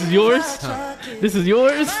yours? This is yours? Is this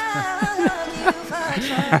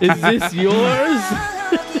yours?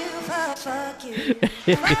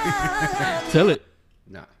 Tell it.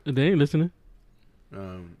 Nah. They ain't listening.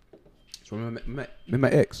 It's when I met my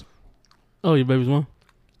ex. Oh, your baby's mom?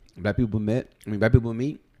 Black people meet.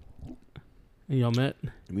 And y'all met?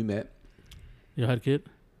 We met. Y'all had a kid?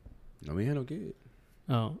 No, we had no kid.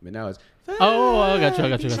 Oh. But now it's... Oh, I got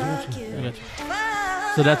you.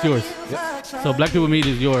 So that's yours. Yep. So Black People Meet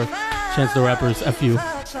is your Chance the Rapper's F you.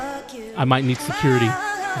 I Might Need Security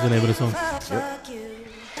is the name of the song. Yep.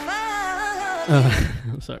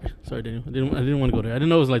 I'm sorry, Daniel. I didn't want to go there. I didn't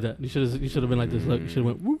know it was like that. You should have been like this. Like you should have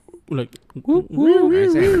went woo, like woo, woo,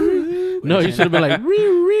 woo, No, you should have been like,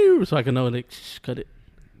 "Rew, so I can know, like, cut it.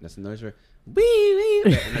 That's the noise for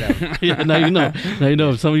wee. Yeah, now you know. Now you know.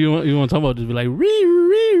 If some of you want to talk about, just be like,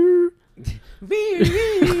 "Rew."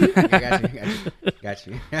 I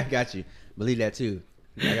got you. Believe that too.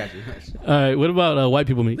 I got you. All right. What about white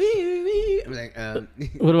people meet? I'm like,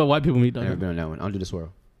 What about white people meet? I never been on that one. I'll do the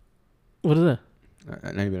swirl. What is that? I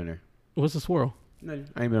ain't been on there. What's the swirl? No,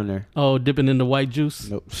 I ain't been on there. Oh, dipping in the white juice.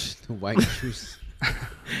 Nope. The white juice.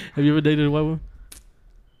 Have you ever dated a white woman?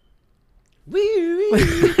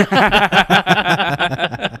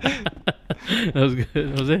 That was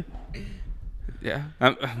good. Jose? Yeah,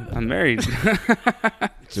 I'm married.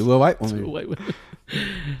 To a white woman. To a white woman.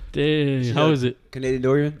 Dang. How is it? Canadian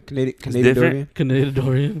Dorian? Canadian different. Dorian?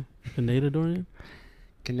 Canadian Dorian?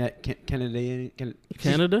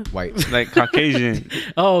 Canada? White. Like Caucasian.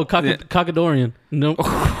 Oh, Cockadorian. Nope.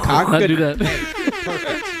 Not do that.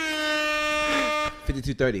 Perfect.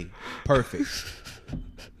 5230. Perfect.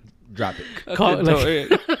 Drop it.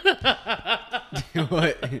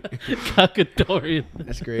 What? Cockadorian.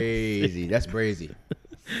 That's crazy. That's brazy.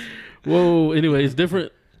 Whoa. Anyway, it's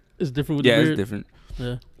different. It's different with the beard. It's different.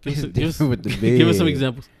 Yeah. It's different with the beard. Give us some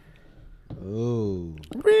examples. Oh.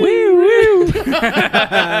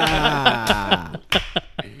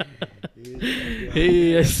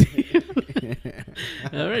 Hey, I see.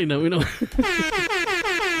 All right, now we know.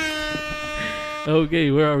 Okay,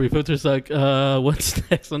 where are we? Filter suck. What's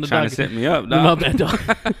next on the Trying docket? to set me up, My dog. bad, dog.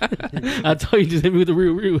 I told you, just hit me with the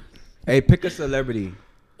real. Hey, pick a celebrity.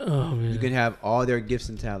 Oh man, You can have all their gifts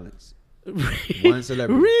and talents. One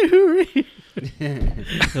celebrity.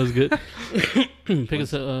 That was good. Pick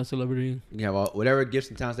a celebrity. You can have all, whatever gifts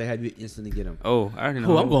and talents they have, you instantly get them. Oh, I already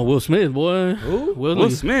know. Oh, I'm going Will Smith, boy. Who? Will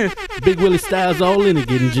Smith. Big Willie Styles all in it,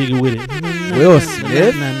 getting jiggy with it. Will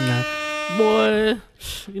Smith? Boy,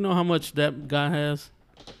 you know how much that guy has?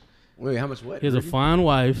 Wait, how much what? He has a fine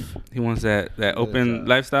wife. He wants that open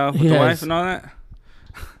lifestyle with He the has- wife and all that.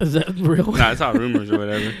 Is that real? Nah, it's all rumors or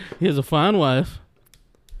whatever. He has a fine wife.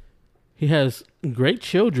 He has great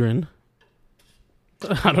children.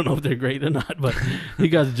 I don't know if they're great or not, but he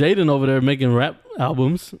got Jaden over there making rap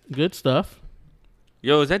albums. Good stuff.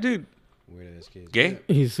 Yo, is that dude Weird ass kids. gay?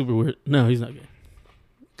 He's super weird. No, he's not gay.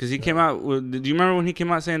 Because he came out with. Did you remember when he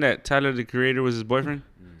came out saying that Tyler the Creator was his boyfriend?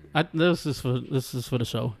 This is for the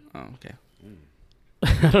show. Oh, okay.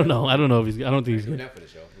 I don't know. I don't know if he's. I don't think he's Doing gay. that for the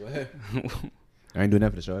show. I ain't doing that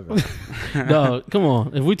for the show ever. No, come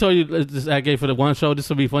on. If we told you let's just act gay for the one show, this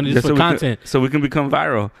will be funny just for content. So we can become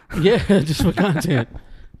viral. Yeah, just for content.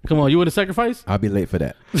 Come on, you want to sacrifice? I'll be late for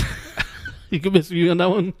that. You can miss me on that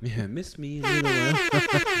one. Yeah, miss me a little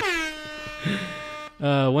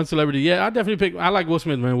while. One celebrity. Yeah, I definitely pick. I like Will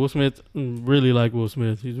Smith, man. Will Smith, really like Will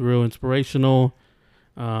Smith. He's real inspirational.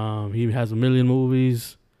 He has a million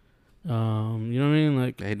movies. You know what I mean?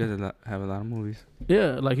 Like, Yeah, he does have a lot of movies.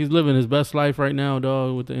 yeah, like he's living his best life right now,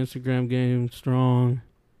 dog, with the Instagram game strong.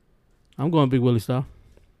 I'm going Big Willie style.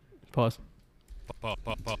 Pause.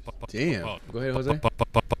 Damn. Go ahead, Jose.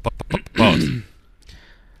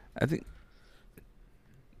 I think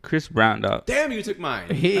Chris Brown, dog. Damn, you took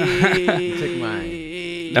mine. Hey. Took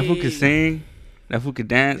mine. That fool could sing. That fool could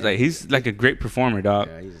dance. Like, he's like a great performer, dog.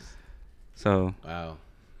 Yeah, he's, So, wow.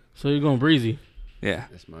 So you're going Breezy, yeah.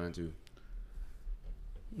 That's mine too.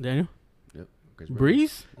 Daniel? Yep. Chris Brown.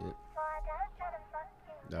 Breeze?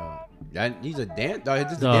 Dog. He's a dance. Dog,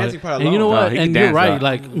 just the Dog. dancing part alone. And you know Dog, what? he And can you're dance, right. dog.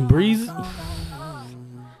 Like Breeze.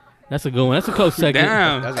 That's a good one. That's a close second.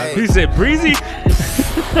 Damn. That's He said breezy.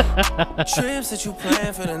 Trips that you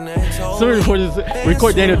plan for the next whole Somebody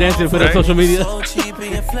record Daniel dancing and put it on social media. So cheap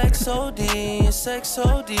and flex OD and sex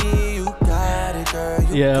OD. You got it, girl.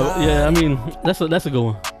 You Yeah, got yeah. I it. mean, that's a good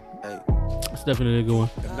one. Hey. That's definitely a good one.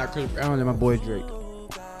 Not Chris Brown and my boy Drake.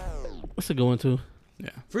 That's a good one too.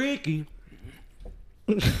 Freaky.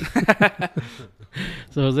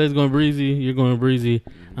 So Jose's going Breezy. You're going Breezy.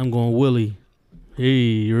 I'm going Willie. Hey,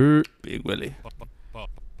 you're Big Willie.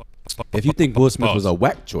 If you think Will Smith was a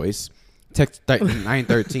whack choice, text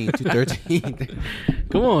 913 213.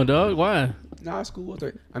 come on, dog. Why? Nah, it's cool.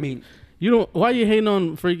 I mean, You don't. Why you hating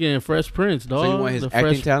on freaking Fresh Prince, dog? you want his the acting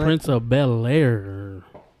Fresh talent? Prince of Bel Air.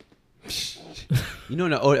 you know,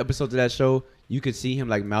 in the old episodes of that show, you could see him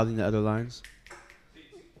like mouthing the other lines.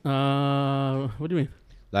 What do you mean?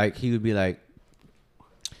 Like he would be like,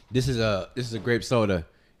 "This is a grape soda,"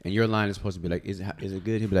 and your line is supposed to be like, "Is it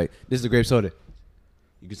good?" He'd be like, "This is a grape soda."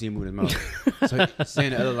 You can see him moving his mouth. So he's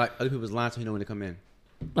saying the other people's lines so he know when to come in.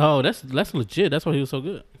 Oh, that's legit. That's why he was so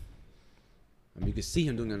good. I mean, you can see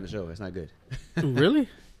him doing it on the show. It's not good. Really?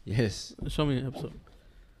 Yes. Show me an episode.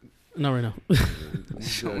 Not right now.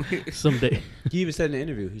 Someday. He even said in the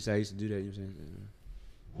interview, he said I used to do that. You know what I'm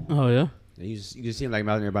saying? Oh yeah. And you just see him like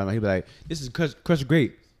mouthing everybody. Like, he'd be like, "This is crushed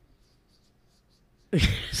grape." And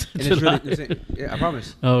it's really, yeah, I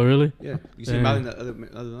promise. Oh really? Yeah, you see him mouthing the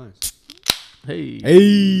other lines.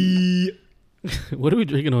 Hey. What are we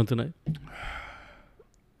drinking on tonight?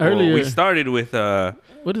 Earlier we started with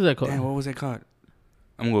what is that called? Damn, what was it called?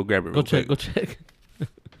 I'm gonna go grab it. Go check. Go check.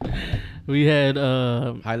 We had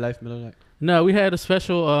High Life, Miller Lite. No, we had a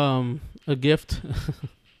special a gift,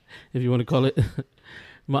 if you want to call it.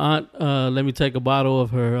 My aunt let me take a bottle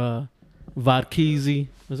of her vodka.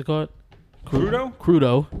 What's it called? Crudo.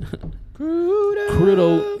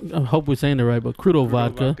 Crudo. I hope we're saying it right, but Crudo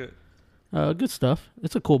vodka. Good stuff.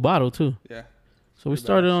 It's a cool bottle too. Yeah. So we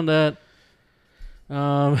started on that,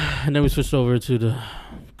 and then we switched over to the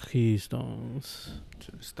Keystones.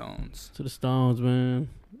 To the Stones, man.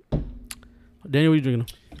 Daniel, what you drinking on?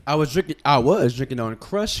 I was drinking on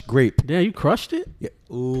crushed grape. Damn, you crushed it? Yeah.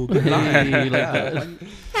 Ooh, good line.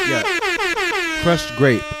 Yeah. Crushed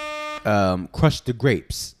grape. Crush the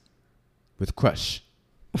grapes with crush.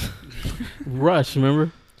 Rush,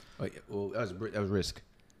 remember? Oh, yeah. Well, that was Risk.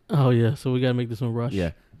 Oh yeah, so we gotta make this one Rush.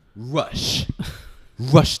 Yeah. Rush.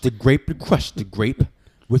 Rush the grape and crush the grape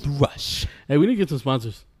with Rush. Hey, we need to get some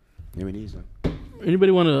sponsors. Yeah, we need some.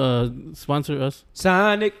 Anybody want to sponsor us?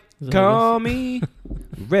 Sonic, call me.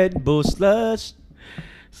 Red Bull Slush.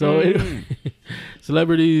 So, anyway,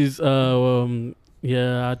 celebrities.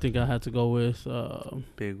 Yeah, I think I had to go with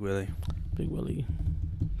Big Willie. Big Willie.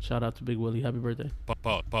 Shout out to Big Willie. Happy birthday.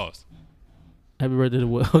 Pause. Happy birthday to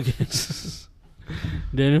Will. Okay.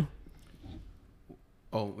 Daniel.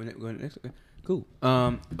 Oh, when next. Okay. Cool.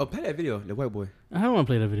 Play that video. The white boy. I don't want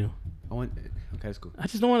to play that video. Okay, that's cool. I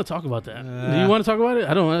just don't want to talk about that. Do you want to talk about it?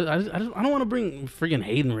 I don't. I don't want to bring freaking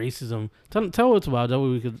hate and racism. Tell what it's about. That way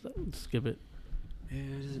we could skip it. Yeah,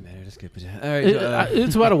 it doesn't matter. Let's skip it. All right.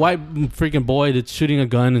 It's about a white freaking boy that's shooting a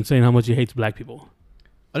gun and saying how much he hates black people.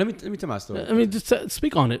 Let me tell my story. I mean, just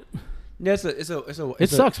speak on it. Yeah, it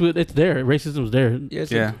sucks, but it's there. Racism's there.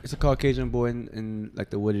 Yeah, it's a Caucasian boy in like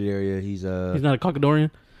the wooded area. He's not a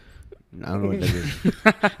Caucadorian. I don't know what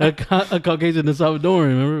that is. a Caucasian and Salvadorian.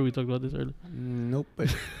 Remember we talked about this earlier. Nope,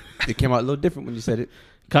 but it came out a little different when you said it.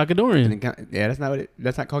 Caucadorian. Yeah,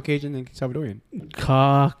 that's not Caucasian and Salvadorian.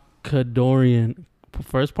 Caucadorian.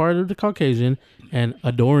 First part of the Caucasian, and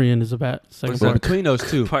Adorian is about second part. Between those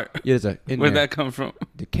two. Yeah, where'd that come from?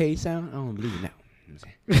 The K sound? I don't believe it now.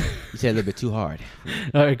 You said a little bit too hard.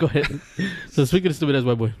 All right, go ahead. So speaking of stupid ass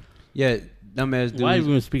white boy. Yeah, dumbass dude. Why are you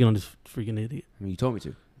even speaking on this freaking idiot? I mean, you told me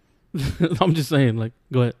to. I'm just saying, like,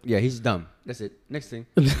 go ahead. Yeah, he's dumb. That's it. Next thing.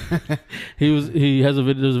 He has a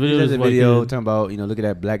video. There's a video. There's a video talking about, look at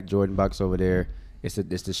that black Jordan box over there. It's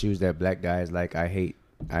the shoes that black guys like. I hate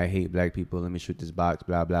black people. Let me shoot this box.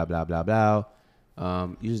 Blah blah blah blah blah.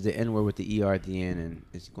 Use the N word with the ER at the end, and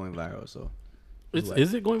it's going viral. So,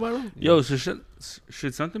 is it going viral? Yo, so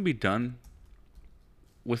should something be done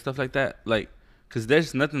with stuff like that? Like, cause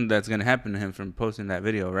there's nothing that's gonna happen to him from posting that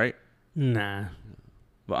video, right? Nah.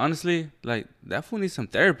 But honestly, like, that fool needs some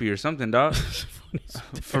therapy or something, dog.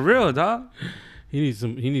 For real, dog. He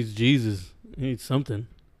needs Jesus. He needs something.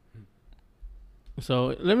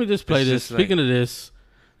 So let me just play this. Speaking of this,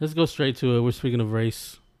 let's go straight to it. We're speaking of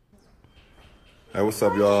race. Hey, what's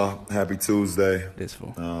up, y'all? Happy Tuesday. This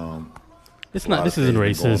fool. It's not. This isn't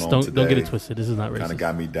racist. Don't get it twisted. This is not racist. Kind of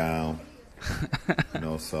got me down.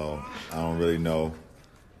 So I don't really know,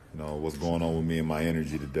 what's going on with me and my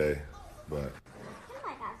energy today, but.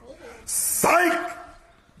 Psych!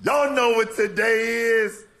 Y'all know what today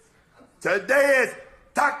is. Today is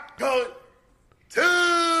Taco Tuesday.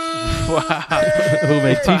 Wow. Who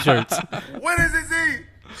made t-shirts? When is it, Z?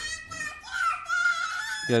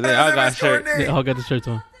 Yeah, they all got shirts. They all got the shirts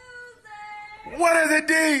on. What is it,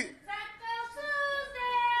 D?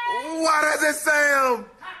 What does it sound?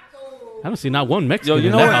 I don't see not one Mexican. Yo, you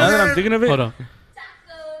know what? Now that I'm thinking of it. Hold on.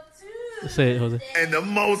 Say it, Jose. And the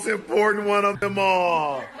most important one of them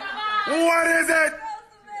all. What is it?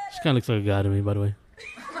 She kind of looks like a guy to me, by the way.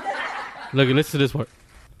 Look, listen to this part.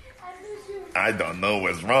 I don't know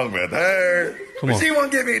what's wrong with her. Come but on. she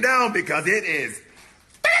won't get me down because it is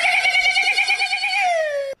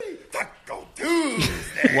Taco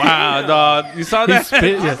Tuesday. Wow, dog. You saw that? He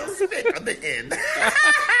spit, yeah. Spit on the end.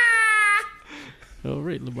 All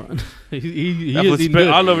right, LeBron. he That is was eating spit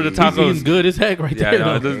good. all over the tacos. He's good as heck right Yeah, there.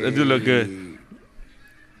 no, though. it do look good.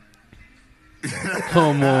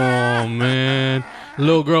 Come on, man.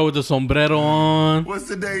 Little girl with the sombrero on. What's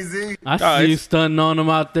today, Z? I see you stunting on him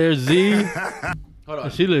out there, Z. Hold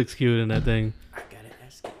on. She looks cute in that thing. I gotta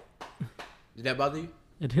ask you. Did that bother you?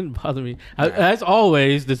 It didn't bother me. As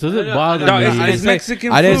always, this doesn't bother No, me. it's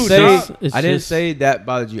Mexican I didn't food. say. dog. It's I didn't just- say that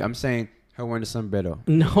bothered you. I'm saying her wearing the sombrero.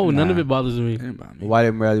 No, none of Nah. it bothers me. Why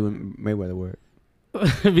didn't Mayweather wear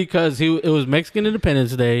it? Because it was Mexican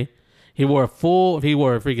Independence Day. He wore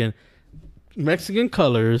freaking Mexican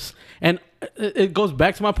colors, and it goes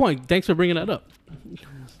back to my point. Thanks for bringing that up.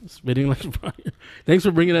 Spitting like Brian. Thanks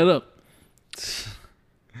for bringing that up.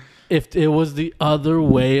 If it was the other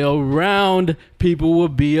way around, people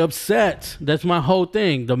would be upset. That's my whole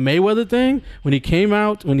thing. The Mayweather thing, when he came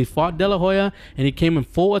out, when he fought De La Hoya, and he came in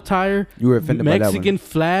full attire, You were offended by that one. Mexican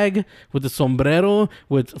flag with the sombrero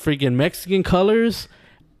with freaking Mexican colors.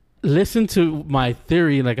 Listen to my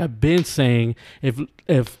theory, like I've been saying.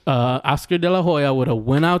 If Oscar De La Hoya would have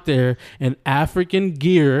went out there in African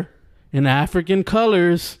gear, in African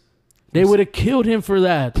colors, they would have killed him for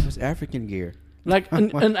that. It was African gear. Like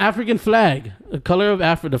an African flag, the color of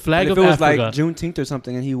Africa, the flag And of if it was Africa. like Juneteenth or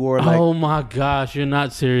something, and he wore like. Oh my gosh, you're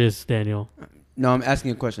not serious, Daniel. No, I'm asking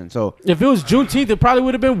you a question. So If it was Juneteenth, it probably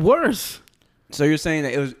would have been worse. you're saying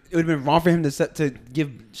that it would have been wrong for him to give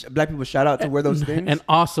black people a shout out to wear those things? And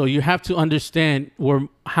also, you have to understand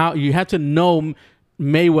how you have to know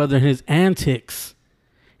Mayweather and his antics.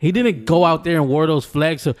 He didn't go out there and wore those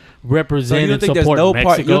flags to so represent you don't and think there's support no Mexico.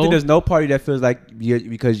 party? You don't think there's no party that feels like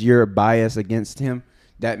because you're biased against him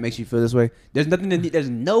that makes you feel this way? There's nothing. There's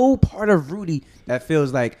no part of Rudy that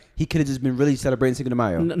feels like he could have just been really celebrating Cinco de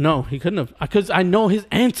Mayo. No, he couldn't have, because I know his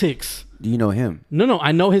antics. Do you know him? No,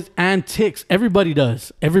 I know his antics. Everybody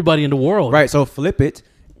does. Everybody in the world. Right. So flip it.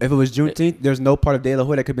 If it was Juneteenth, there's no part of De La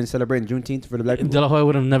Hoya that could have been celebrating Juneteenth for the black people. De La Hoya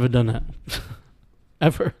would have never done that.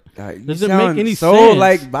 Ever. You Doesn't sound make any so sense.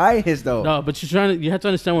 like biased though. No, but you have to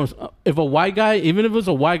understand if a white guy, even if it was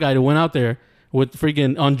a white guy that went out there with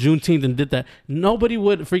freaking on Juneteenth and did that,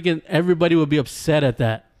 everybody would be upset at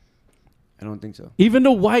that. I don't think so. Even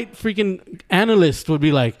the white freaking analyst would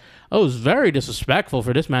be like, "Oh, it's very disrespectful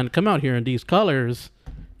for this man to come out here in these colors."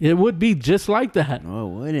 It would be just like that. No, it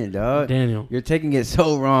wouldn't, dog. Daniel, You're taking it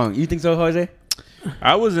so wrong. You think so, Jose?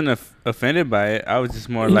 I wasn't offended by it. I was just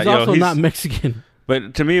more he's like, also not Mexican.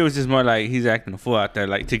 But to me, it was just more like he's acting a fool out there,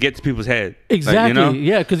 like to get to people's head. Exactly. Like,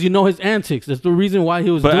 Yeah, because you know his antics. That's the reason why he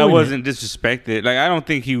was. But doing I it. wasn't disrespected. Like I don't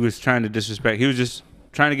think he was trying to disrespect. He was just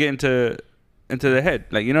trying to get into the head.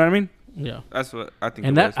 Like you know what I mean? Yeah. That's what I think.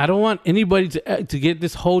 And it was. I don't want anybody to get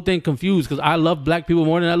this whole thing confused, because I love black people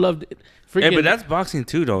more than I love freaking. Hey, but that's boxing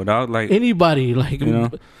too, though, dog. Like anybody, like you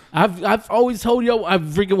know. I've always told you I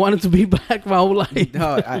freaking wanted to be black my whole life.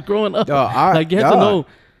 No, growing up, no, like you have to know,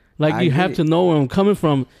 like you have to know where I'm coming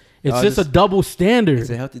from. It's just a double standard. It's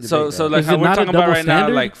a healthy debate, So like Is how it we're not a talking about double right standard?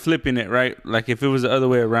 now, like flipping it, right? Like if it was the other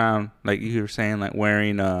way around, like you were saying, like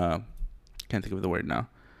wearing can't think of the word now.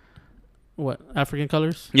 What, African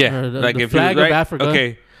colors? Yeah, Or like the if flag it was, right? of Africa.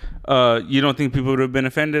 Okay, you don't think people would have been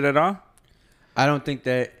offended at all? I don't think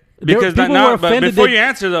that. Because people now, were but offended before that- you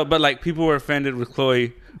answer though, but like people were offended with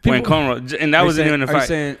Chloe wearing cornrows, and that wasn't even a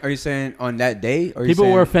fight. Are you saying on that day? Or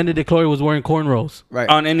People were offended that Chloe was wearing cornrows. Right.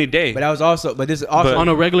 On any day. But that was also. But this is also on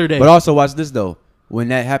a regular day. But also watch this though. When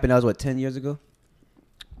that happened, that was what 10 years ago.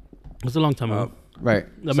 It was a long time ago. Right.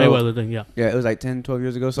 The Mayweather thing, yeah. Yeah, it was like 10, 12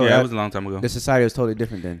 years ago. So Yeah, it was a long time ago. The society was totally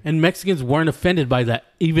different then. And Mexicans weren't offended by that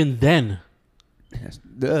even then.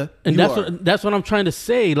 And that's what I'm trying to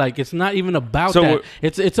say. Like, it's not even about that.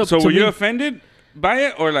 It's up So to were you me. offended by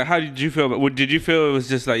it, or like how did you feel? Did you feel it was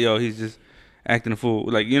just like, yo, he's just acting a fool,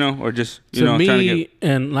 like or just To trying to me, get.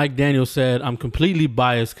 and like Daniel said, I'm completely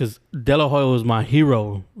biased because De La Hoya was my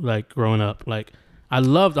hero. Like growing up, like I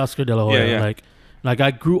loved Oscar De La Hoya. Yeah. Like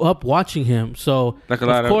I grew up watching him. So Like a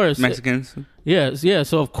lot of course, of Mexicans. Yes, yeah.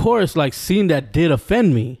 So of course, like seeing that did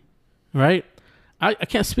offend me, right? I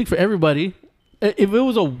can't speak for everybody. If it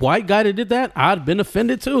was a white guy that did that, I'd been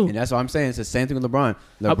offended too. And that's what I'm saying. It's the same thing with LeBron.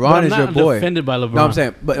 But LeBron I'm is your not boy. offended by LeBron. No, I'm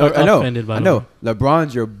saying, but Or I know, offended by I know.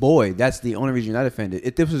 LeBron's your boy. That's the only reason you're not offended.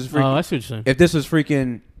 If this was freaking, Oh, I see what you're saying. If this was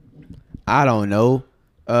freaking, I don't know.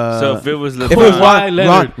 So if it was if it was Ron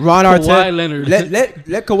Artest, Kawhi Leonard.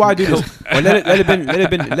 let Kawhi do this, or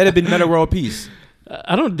let it been Meta World Peace.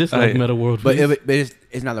 I don't dislike Meta World But, Peace. but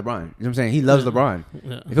it's not LeBron. You know what I'm saying? He loves LeBron.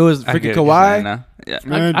 Yeah. If it was I freaking get what you're saying Kawhi, now. Yeah.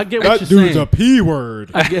 Man, I get what that you're dude's saying. a P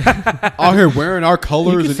word. Out here wearing our You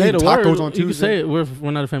colors can and say eating the tacos word. on You can say Tuesday. it.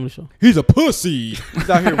 We're not a family show. He's a pussy. he's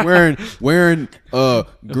out here wearing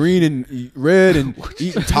green and red and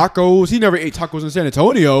eating tacos. He never ate tacos in San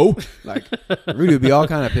Antonio. Like Rudy would be all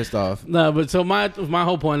kind of pissed off. No, but so my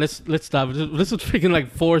whole point. Let's stop. This was freaking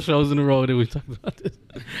like 4 shows in a row that we talked about this.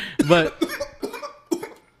 But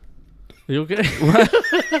you okay?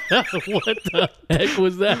 What the heck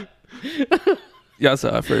was that? Y'all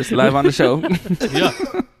saw it first live on the show. Yeah.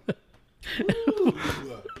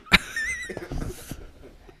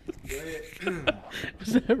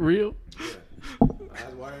 Is that real? I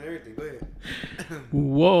was watering everything. Go ahead.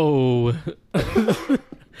 Whoa.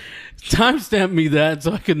 Timestamp me that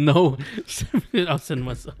so I can know. I'll send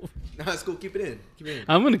myself. No, it's cool. Keep it in. Keep it in.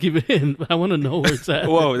 I'm going to keep it in, but I want to know where it's at.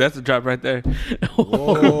 Whoa, that's a drop right there.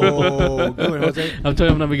 Whoa. Good one, Jose. I'm telling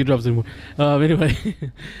you, I'm not making drops anymore. Anyway,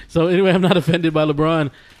 I'm not offended by LeBron,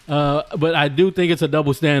 but I do think it's a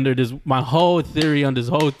double standard. Is my whole theory on this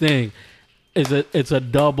whole thing is it's a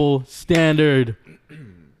double standard,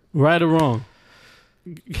 right or wrong?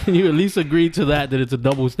 Can you at least agree to that it's a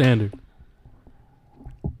double standard?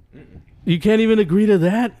 You can't even agree to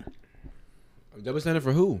that? Double standard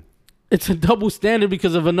for who? It's a double standard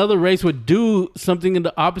because if another race would do something in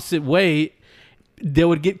the opposite way, they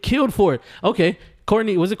would get killed for it. Okay,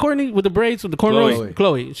 Courtney, was it Courtney with the braids, with the cornrows?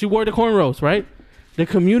 Chloe. She wore the cornrows, right? The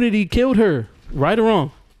community killed her. Right or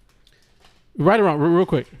wrong? Right or wrong, real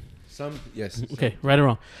quick. Yes. Okay, right or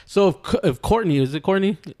wrong. So if Courtney, is it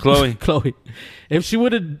Courtney? Chloe. Chloe. If she were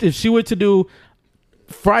to do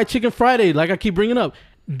Fried Chicken Friday, like I keep bringing up,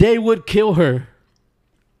 they would kill her.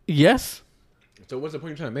 Yes? So what's the point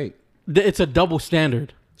you're trying to make? It's a double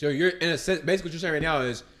standard. So you're, in a sense, basically what you're saying right now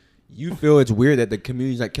is you feel it's weird that the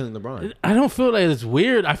community's not killing LeBron. I don't feel like it's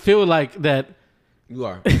weird. I feel like that. You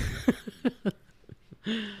are.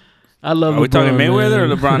 I love LeBron. Are we talking Mayweather or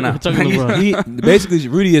LeBron now? We're talking LeBron. Basically,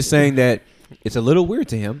 Rudy is saying that it's a little weird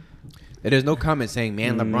to him that there's no comment saying,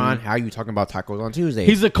 man, LeBron, how are you talking about tacos on Tuesday?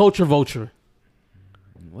 He's a culture vulture.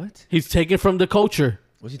 What? He's taking from the culture.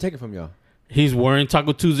 What's he taking from y'all? He's wearing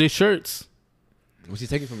Taco Tuesday shirts. What's he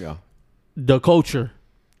taking from y'all? The culture.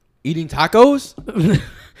 Eating tacos?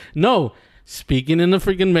 No. Speaking in the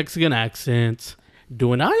freaking Mexican accent.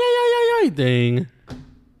 Doing ay thing.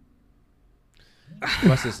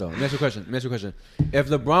 Watch this though. Let me ask you a question. If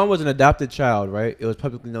LeBron was an adopted child, right? It was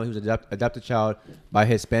publicly known he was an adopted child by a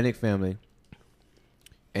Hispanic family,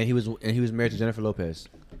 and he was married to Jennifer Lopez.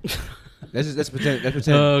 Let's pretend.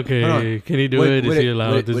 Okay. Can he do it? Is he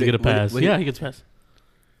allowed? Does he get a pass? Yeah, he gets a pass.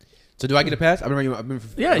 So do I get a pass?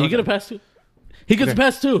 Yeah, you get a pass too. He gets a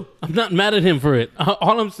pass too. I'm not mad at him for it.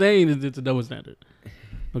 All I'm saying is it's a double standard.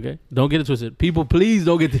 Okay, don't get it twisted. People, please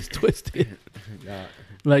don't get this twisted.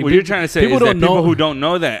 Like what you're trying to say is that people who don't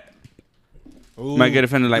know that might get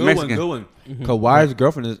offended like Mexican. Good one. Kawhi's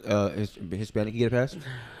girlfriend is Hispanic. He get a pass?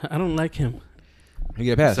 I don't like him. He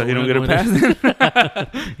get a pass. So he don't get a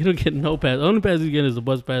pass? He don't get no pass. The only pass he's getting is a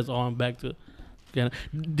bus pass on back to Canada.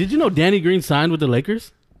 Did you know Danny Green signed with the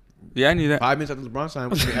Lakers? Yeah, I knew that. 5 minutes after LeBron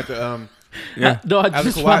signed. After no, I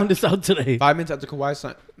just found this out today. 5 minutes after Kawhi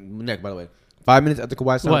signed. Nick, by the way. 5 minutes after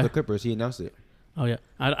Kawhi signed with the Clippers, he announced it. Oh yeah,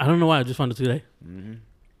 I don't know why. I just found it today. Mm-hmm.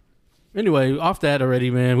 Anyway, off that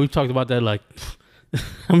already, man. We've talked about that like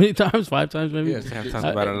how many times? 5 times maybe. Yes, I've talked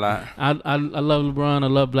about it a lot. I love LeBron. I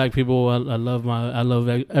love black people. I love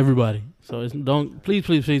everybody. So please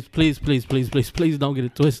don't get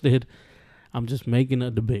it twisted. I'm just making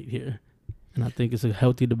a debate here, and I think it's a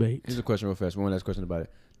healthy debate. Here's a question real fast. One last question about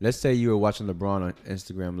it. Let's say you were watching LeBron on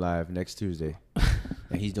Instagram Live next Tuesday,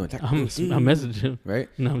 and he's doing Taco Tuesday. I messaged him. Right?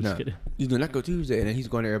 No, I'm just kidding. He's doing Taco Tuesday, and then he's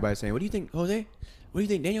going to everybody saying, "What do you think, Jose? What do you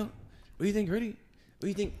think, Daniel? What do you think, Rudy? What do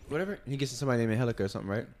you think, whatever?" And he gets to somebody named Angelica or something,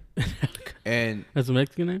 right? And that's a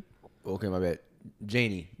Mexican name? Okay, my bad.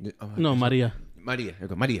 Janie. No, Maria. Maria. There we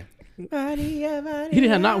go. Maria. He didn't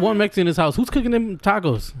have not one Mexican in his house. Who's cooking them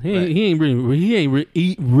tacos? He ain't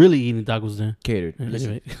really eating tacos then. Catered.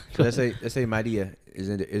 Anyway. So let's say Maria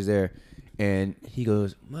is there, and he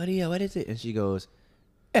goes, "Maria, what is it?" And she goes,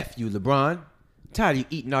 "F you, LeBron. Tired of you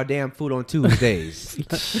eating our damn food on Tuesdays.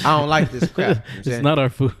 I don't like this crap." It's not our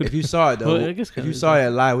food. If you saw it though, if you saw it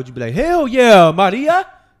live, would you be like, "Hell yeah, Maria"?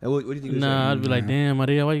 And what do you think? Nah, I'd be like, "Damn,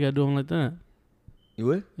 Maria, why you gotta do him like that?" You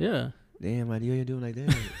would? Yeah. Damn, Maria, you're doing like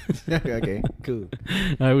that. Okay, cool.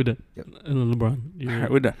 All right, we're done. Yep. LeBron. All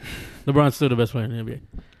right, we're done. LeBron's still the best player in the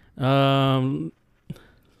NBA.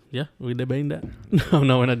 Yeah, we debating that.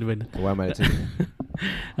 No, we're not debating that. Why am I taking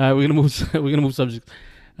All right, we're gonna move subjects.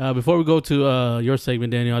 Before we go to your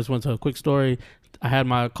segment, Daniel, I just want to tell a quick story. I had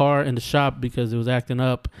my car in the shop because it was acting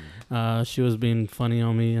up. She was being funny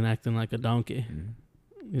on me and acting like a donkey.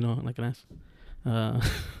 You know, like an ass.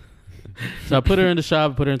 So I put her in the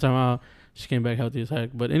shop, put her in timeout. She came back healthy as heck.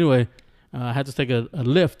 But anyway, I had to take a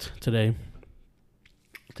lift today.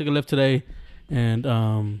 Took a lift today, and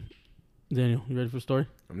Daniel, you ready for the story?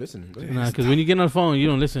 I'm listening. Go ahead. Nah, because when you get on the phone, you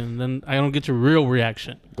don't listen. Then I don't get your real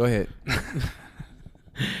reaction. Go ahead.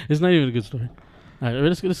 It's not even a good story. All right,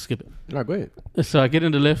 let's skip it. All right, go ahead. So I get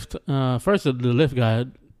in the lift. First, the lift guy,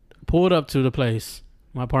 Pulled up to the place,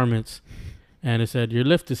 my apartments, and it said, your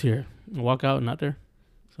lift is here. I walk out, not there.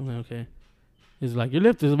 So I'm like, okay. He's like, your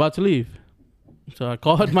lift is about to leave. So I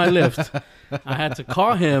called my lift. I had to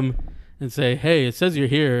call him and say, hey, it says you're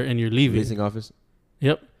here and you're leaving. Leasing office?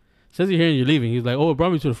 Yep. It says you're here and you're leaving. He's like, oh, it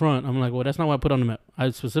brought me to the front. I'm like, well, that's not what I put on the map. I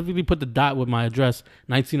specifically put the dot with my address,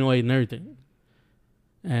 1908 and everything.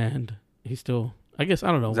 And he still, I guess,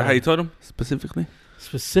 I don't know. Is that how you told him specifically?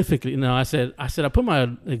 Specifically, no. I said I put my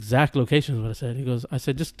exact location is what I said. He goes, I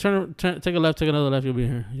said, just turn, take a left, take another left, you'll be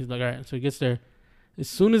here. He's like, all right. So he gets there. As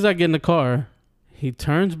soon as I get in the car, he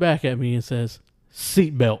turns back at me and says,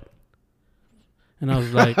 seatbelt. And I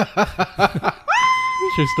was like,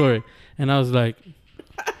 true story. And I was like,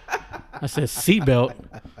 I said, seatbelt.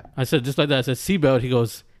 I said, just like that. I said, seatbelt. He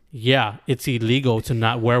goes, yeah, it's illegal to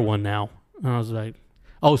not wear one now. And I was like,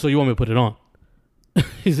 oh, so you want me to put it on?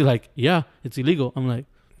 He's like, yeah, it's illegal. I'm like,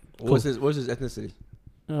 cool. What's his ethnicity?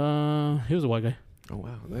 He was a white guy. Oh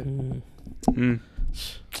wow.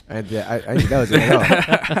 That was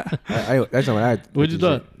it. That's not what I. What'd you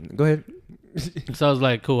thought? Go ahead. So I was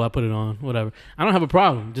like, cool, I put it on, whatever. I don't have a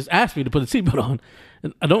problem. Just ask me to put the seatbelt on.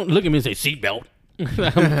 I don't look at me and say seatbelt. I'm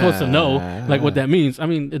supposed to know like what that means. I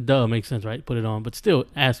mean, it does make sense, right? Put it on, but still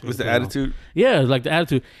ask me. What's the attitude? Yeah, like the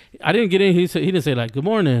attitude. I didn't get in. He didn't say like good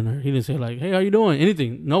morning, or he didn't say like, hey, how you doing?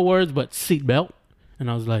 Anything. No words, but seatbelt.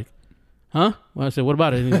 And I was like, huh? Well, I said, what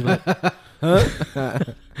about it? And he's like, huh?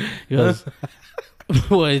 He goes,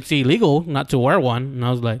 well, it's illegal not to wear one. And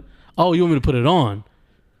I was like, oh, you want me to put it on?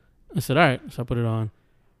 I said, all right. So I put it on.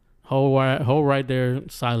 Whole right there,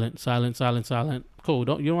 silent. Cool. You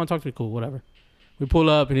don't want to talk to me? Cool, whatever. We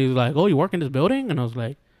pull up and he was like, oh, you work in this building? And I was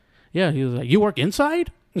like, yeah. He was like, you work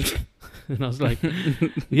inside? And I was like,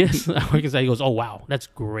 yes, I work inside. He goes, oh, wow, that's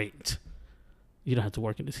great. You don't have to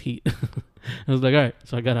work in this heat. I was like, all right.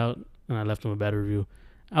 So I got out and I left him a bad review.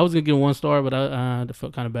 I was going to give him 1 star, but I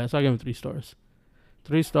felt kind of bad. So I gave him 3 stars.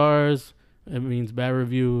 3 stars, it means bad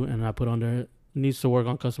review. And I put on there, needs to work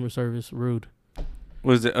on customer service, rude.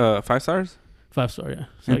 Was it 5 stars? 5 star, yeah.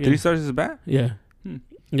 So and 3 stars is bad? Yeah.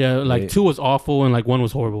 Yeah, like 2 was awful and like 1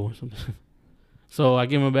 was horrible or something. So I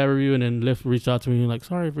gave him a bad review and then Lyft reached out to me like,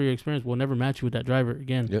 sorry for your experience. We'll never match you with that driver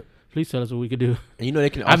again. Yep. Please tell us what we could do. And you know they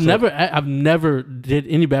can also... I've never did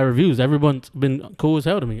any bad reviews. Everyone's been cool as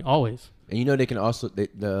hell to me, always. And you know they can also...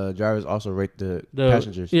 the drivers also rate the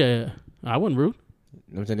passengers. Yeah. I wasn't rude.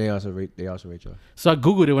 I'm saying they also rate y'all. So I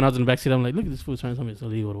Googled it when I was in the backseat. I'm like, look at this fool trying to tell me it's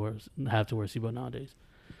illegal to have to wear a seatbelt nowadays.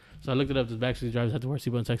 So I looked it up. The backseat drivers have to wear a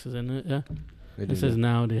seatbelt in Texas, and yeah. It says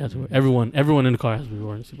now they have to wear. Everyone in the car has to be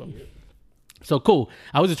wearing a seatbelt. So cool.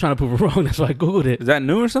 I was just trying to prove it wrong. That's why I Googled it. Is that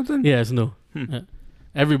new or something? Yeah, it's new. Yeah.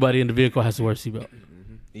 Everybody in the vehicle has to wear a seatbelt.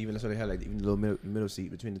 Even so, they had like even the little middle seat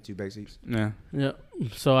between the 2 back seats. Yeah.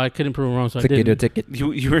 So I couldn't prove it wrong. So ticket I didn't. Ticket.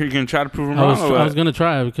 You were gonna try to prove him wrong. I was gonna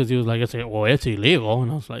try because he was like, I said, well, it's illegal,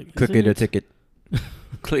 and I was like, click it or ticket.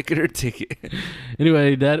 Click it or ticket.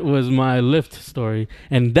 Anyway, that was my Lyft story,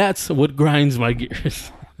 and that's what grinds my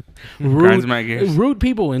gears. Grinds my gears. Rude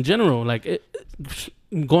people in general, like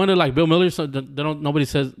going to like Bill Miller, so nobody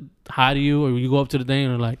says hi to you, or you go up to the thing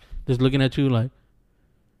and they're like just looking at you like,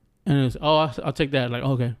 and it's I'll take that, like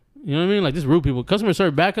okay, you know what I mean? Like just rude people.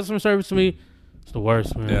 Bad customer service to me, it's the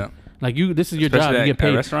worst, man. Yeah. Like this is your job. You get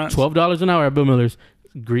paid $12 an hour at Bill Miller's.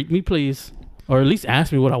 Greet me, please, or at least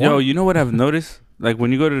ask me what I want. Yo, you know what I've noticed? Like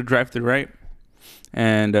when you go to the drive-thru, right?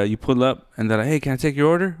 And you pull up and they're like, hey, can I take your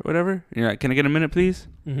order? Whatever. And you're like, can I get a minute, please?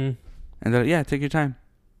 Mm-hmm. And they're like, yeah, take your time.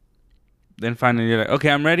 Then finally you're like, okay,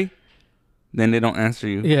 I'm ready. Then they don't answer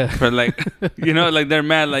you. Yeah. For like, you know, like they're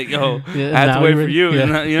mad, like, yo, yeah, I have to wait for you.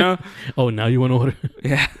 Yeah. You know? Oh, now you want to order?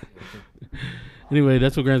 Yeah. Anyway,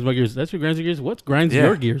 that's what grinds my gears. That's what grinds your gears. What grinds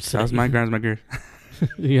your gears? That's my grinds my gears.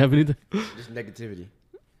 You have anything? Just negativity.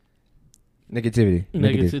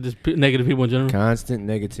 Negative people in general. Constant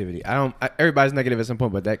negativity. Everybody's negative at some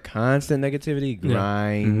point, but that constant negativity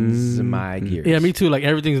grinds my gears. Yeah, me too. Like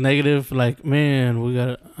everything's negative. Like,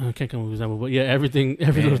 man, I can't come up with an example, but yeah, every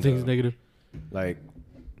little thing's negative. Like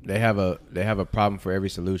they have a problem for every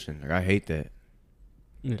solution. Like I hate that.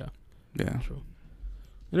 Yeah. True.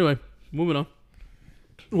 Anyway, moving on.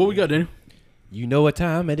 What we got, Daniel? You know what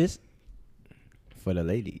time it is? For the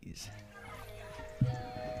ladies.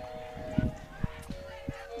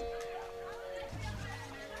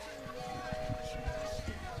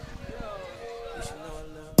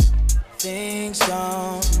 Things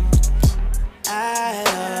don't add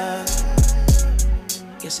up.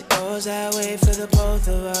 Guess it goes that way for the both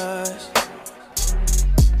of us.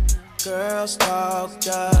 Girls talk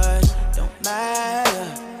does don't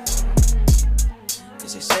matter.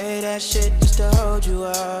 Cause they say that shit just to hold you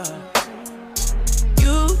up.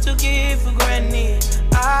 You took it for granted.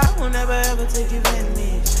 I will never ever take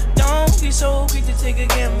advantage. Don't be so quick to take a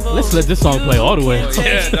gamble. Let's let this song play all the way.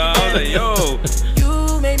 Yeah, dog. I was like, yo.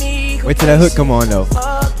 You made me Wait till that hook come on though.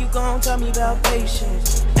 fuck, you gon' tell me about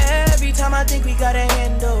patience. Every time I think we got a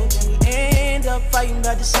handle, then we end up fighting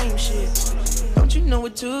about the same shit. Don't you know we're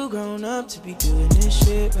too grown up to be doing this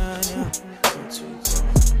shit right now?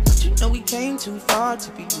 Don't you know we came too far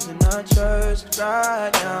to be losing our trust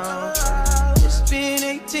right now? It's been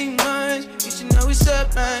 18 months, you should know it's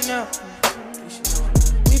up right now.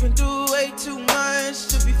 We've been through way too much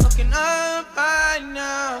to be fucking up right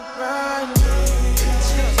now, right now.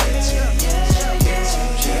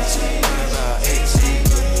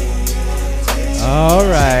 All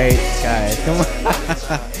right, guys, come on.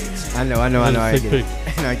 I know. I Sick get pick.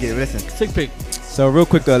 it. I get it. Listen. Sick pick. So real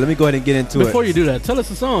quick, let me go ahead and get into it. Before you do that, tell us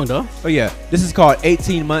the song, though. Oh yeah, this is called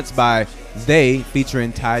 18 Months by They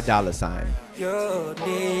featuring Ty Dolla $ign. You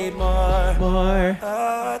need more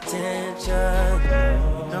attention.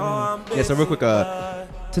 Yeah, so real quick,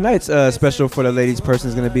 tonight's special for the ladies person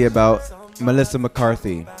is going to be about Melissa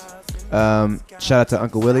McCarthy. Shout out to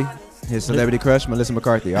Uncle Willie, his celebrity crush, Melissa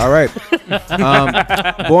McCarthy. All right.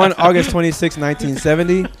 Born August 26,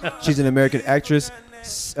 1970, she's an American actress,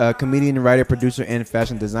 comedian, writer, producer, and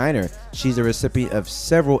fashion designer. She's a recipient of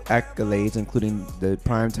several accolades, including the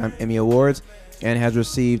Primetime Emmy Awards, and has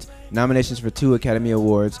received nominations for 2 Academy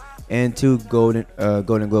Awards and 2 Golden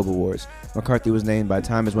Globe Awards. McCarthy was named by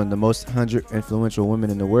Time as one of the most 100 influential women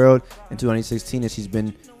in the world in 2016, and she's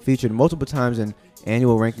been featured multiple times in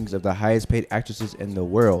annual rankings of the highest paid actresses in the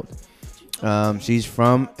world. She's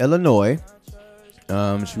from Illinois.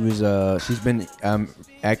 She's been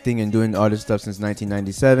acting and doing all this stuff since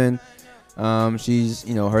 1997. She's,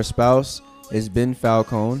 her spouse is Ben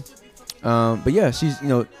Falcone. But yeah, she's,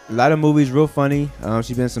 a lot of movies, real funny.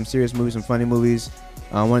 She's been in some serious movies, some funny movies.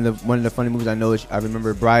 One of the funny movies I know is, I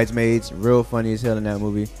remember Bridesmaids, real funny as hell in that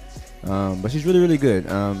movie. But she's really, really good.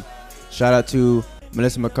 Shout out to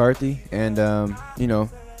Melissa McCarthy, and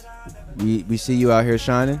we see you out here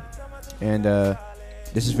shining, and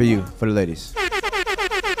this is for you, for the ladies.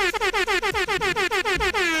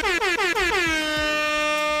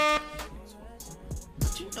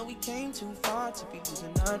 Too far to be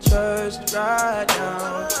losing our trust right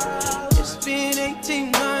now. It's been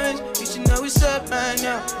 18 months, you should know it's up right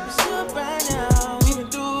now. It's up right now. We've been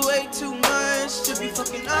through way too much to be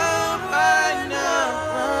fucking up right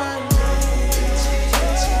now.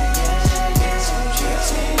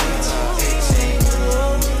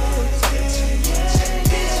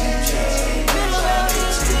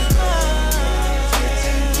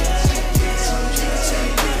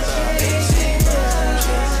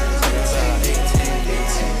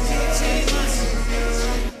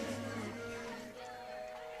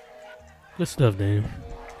 Good stuff, Dave.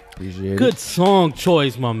 Appreciate it. Good song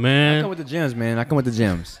choice, my man. I come with the gems, man. I come with the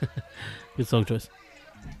gems. Good song choice.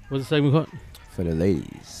 What's the segment called? For the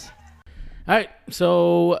ladies. All right,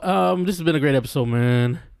 so this has been a great episode,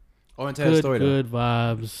 man. I want to tell a story, though. Good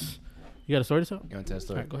vibes. You got a story to tell? You want to tell a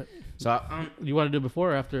story? All right, go ahead. So, you want to do it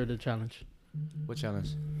before or after the challenge? What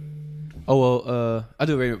challenge? Oh, well, I'll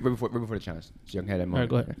do it right before the challenge. So you can have that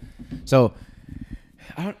moment. All right, go ahead. So,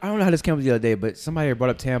 I don't know how this came up the other day, but somebody brought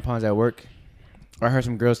up tampons at work. Or I heard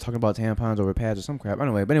some girls talking about tampons over pads or some crap.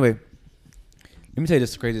 Anyway, let me tell you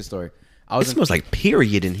this crazy story. It smells like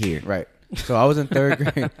period in here. Right. So I was in third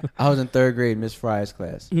grade. I was in third grade, Miss Fry's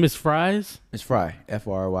class. Miss Fry's? Miss Fry,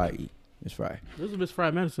 Frye, Miss Fry. This is Miss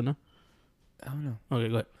Fry medicine, huh? I don't know. Okay,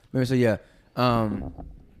 go ahead. Maybe so. Yeah.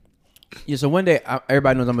 So one day,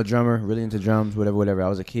 everybody knows I'm a drummer, really into drums, whatever. I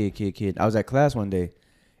was a kid. I was at class one day,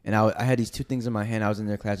 and I had these 2 things in my hand. I was in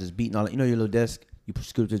their class just beating all. Your little desk. You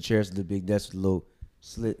scoot up to the chairs to the big desk with a little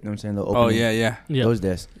slit. You know what I'm saying? Little opening. Oh yeah. Those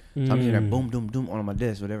desks. So I'm sitting there, boom, doom, doom, on my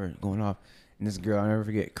desk, whatever, going off. And this girl, I'll never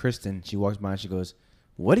forget, Kristen. She walks by and she goes,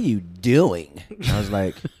 "What are you doing?" And I was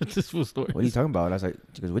like, "This full story. What are you talking about?" And I was like,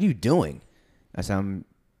 she goes, "What are you doing?" I said, "I'm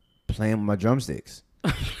playing with my drumsticks."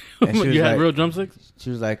 And she was you had like, real drumsticks?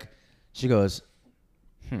 She was like, she goes,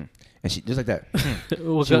 and she just like that.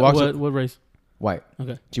 What race? White.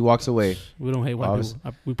 Okay. She walks away. We don't hate white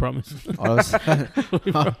people. We promise. All of a sudden,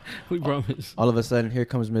 we promise. All of a sudden, here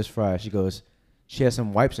comes Miss Fry. She goes, she has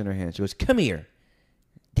some wipes in her hand. She goes, "Come here,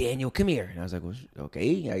 Daniel, come here." And I was like, well,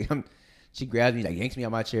 okay. She grabs me, yanks me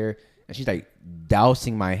out my chair, and she's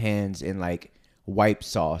dousing my hands in wipe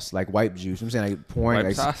sauce, wipe juice. I'm saying pouring,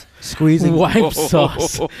 wipe sauce? Squeezing wipe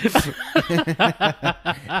sauce.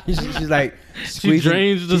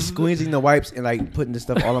 She's squeezing the wipes and putting this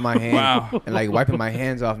stuff all in my hand. Wow. And wiping my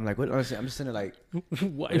hands off. I'm like, what? Honestly, I'm just sitting there wipe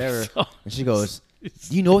whatever. sauce. And she goes,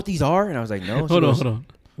 "Do you know what these are?" And I was like, "No." Hold on.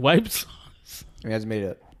 Wipes. I just made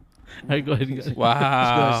it up. All right, go ahead. You guys.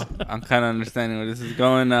 Wow. I'm kind of understanding where this is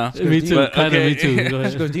going now. Me too. Kind of me too. Go She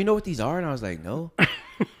ahead. goes, do you know what these are? And I was like, no.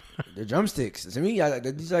 They're drumsticks. To me,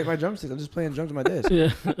 these are like my drumsticks. I'm just playing drums on my desk.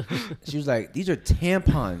 Yeah. She was like, these are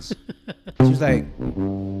tampons. She was like,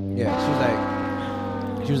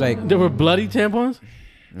 yeah. She was like, There were bloody tampons?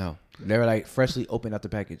 no. They were like freshly opened out the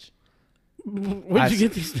package. Where'd you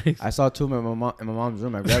get these things? I saw two of them in my mom's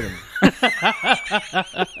room. I grabbed them.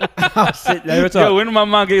 I was sitting there. Yo, when did my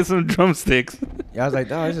mom get some drumsticks? Yeah, I was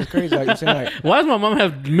like, oh, this is crazy. Like, you're saying, like, why does my mom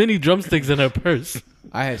have many drumsticks in her purse?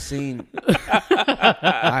 I had seen.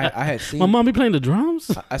 I had seen. My mom be playing the drums?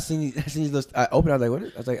 I seen these little, I opened. I was like,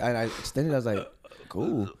 what? I was like, I extended. I was like,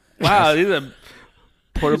 cool. Wow, these are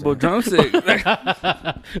portable drumsticks.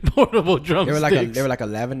 Portable drumsticks. They were like a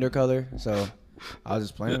lavender color. So I was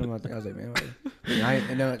just playing them. I was like, man.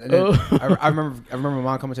 I remember my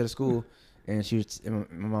mom coming to the school, and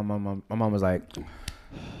my mom was like,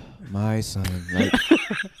 my son, like,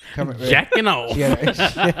 jacking off. She had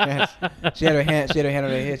her hand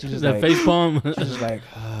on her head. She was just that like face palm. She was just like,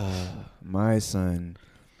 my son.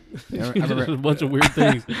 I remember a bunch of weird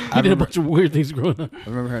things. You did a bunch of weird things growing up. I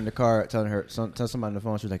remember her in the car telling somebody on the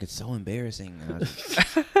phone. She was like, "It's so embarrassing." And I was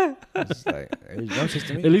just like, "It was drumsticks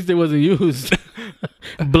to me." At least it wasn't used.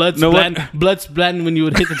 Blood splatting when you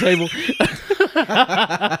would hit the table.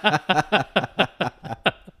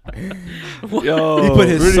 Yo, he put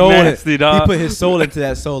his really soul. Nasty, dog. He put his soul into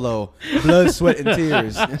that solo. Blood, sweat, and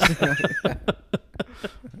tears.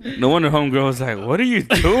 No wonder homegirl was like, "What are you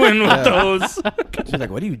doing with those?" She was like,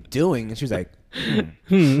 "What are you doing?" And she was like,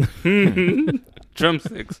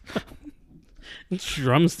 "Drumsticks."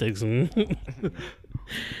 Drumsticks.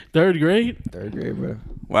 Third grade? Third grade, bro.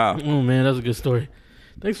 Wow. Oh man, that's a good story.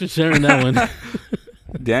 Thanks for sharing that one.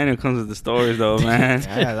 Daniel comes with the stories though, man.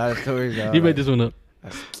 I got a lot of stories. Though. You made this one up.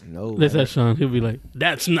 No. Let's ask Sean. He'll be like,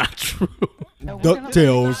 "That's not true."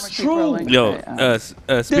 DuckTales. True. Yo,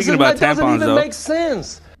 speaking about tampons though. Make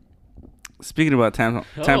sense. Speaking about tampons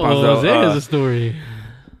Jose has a story.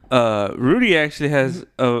 Rudy actually has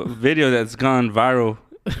a video that's gone viral.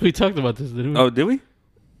 We talked about this, didn't we? Oh, did we?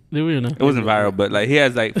 Did we or not? It wasn't viral, but like he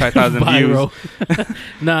has like 5,000 views.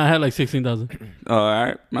 Nah, I had like 16,000. Oh, all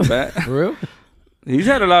right, my bad. For real? He's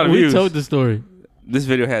had a lot of views. We told the story. This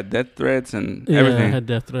video had death threats and Yeah, everything. I had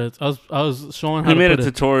death threats. I was showing how he to made a put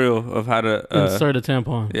tutorial of how to insert a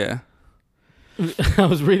tampon. Yeah. I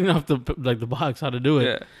was reading off the box how to do it,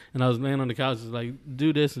 Yeah. and I was laying on the couch, like,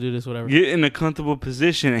 do this, whatever. Get in a comfortable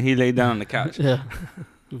position, and he laid down on the couch. Yeah,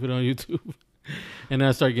 we put it on YouTube, and then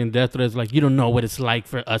I started getting death threats like, "You don't know what it's like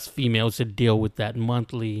for us females to deal with that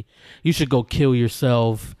monthly. You should go kill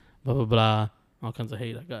yourself." Blah blah blah. All kinds of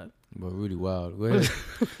hate I got. But Rudy Wild. Go ahead.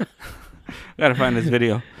 Gotta find this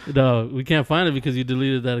video. No, we can't find it because you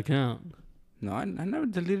deleted that account. No, I never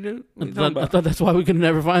deleted it. I thought that's why we could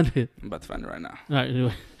never find it. I'm about to find it right now. All right,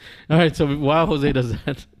 anyway. All right, so while Jose does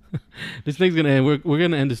that, this thing's gonna end. We're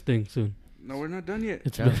gonna end this thing soon. No, we're not done yet.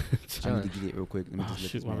 It's I been, need to get it real quick. Let me oh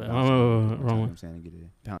just shoot, my lift bad. this Wrong one. I'm saying to get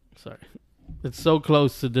it. Sorry, it's so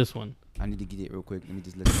close to this one. I need to get it real quick. Let me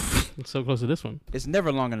just listen. It's so close to this one. It's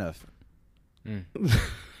never long enough.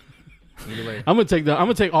 Either way. I'm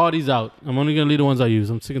gonna take all these out. I'm only gonna leave the ones I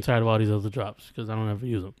use. I'm sick and tired of all these other drops because I don't ever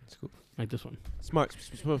use them. That's cool. Like this one. Smart.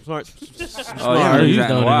 Oh, I yeah, don't use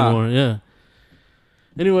exactly. that Wow. anymore. Yeah.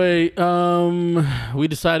 Anyway, we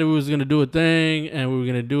decided we was gonna do a thing, and we were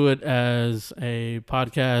gonna do it as a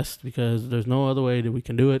podcast because there's no other way that we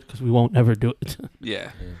can do it because we won't ever do it.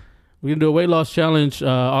 Yeah. We're gonna do a weight loss challenge.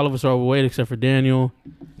 All of us are overweight except for Daniel.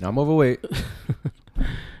 I'm overweight.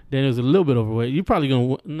 Daniel's a little bit overweight. You're probably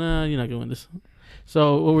gonna nah, you're not gonna win this.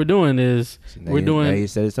 So what we're doing is Now you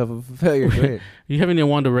set yourself up for failure. Go ahead. You haven't even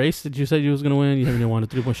won the race that you said you was gonna win. You haven't even won the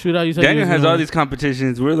 3-point shootout. You said Daniel you was has gonna all win. these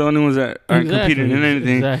competitions. We're the only ones that aren't competing in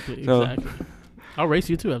anything. Exactly. So Exactly. I'll race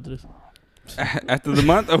you too after this. after the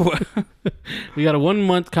month or what? We got a 1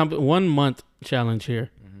 month challenge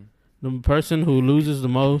here. The person who loses the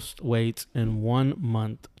most weight in 1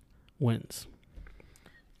 month wins.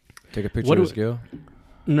 Take a picture of the scale.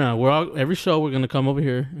 No, every show we're gonna come over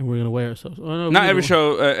here and we're gonna weigh ourselves. Oh, no, Not every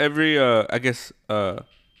show. Every I guess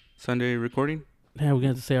Sunday recording. Yeah, we're gonna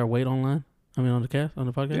have to say our weight online. I mean, on the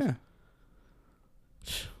podcast.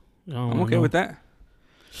 Yeah. I'm okay with that.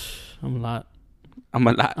 I'm a lot. I'm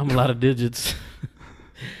a lot of digits.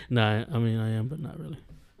 Nah, I mean I am, but not really.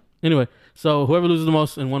 Anyway, so whoever loses the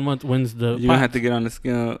most in 1 month wins the. You're gonna have to get on the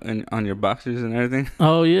scale and on your boxers and everything.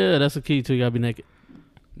 Oh yeah, that's the key too. You gotta be naked.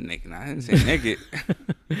 Naked? I didn't say naked.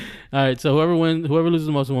 All right, so whoever loses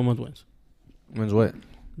the most in 1 month wins. Wins what?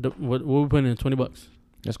 What we putting in $20?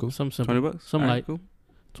 That's cool. Some simple. $20. Some All right, light. cool.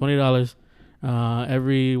 $20.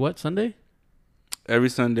 Every what Sunday? Every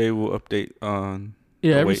Sunday we'll update on.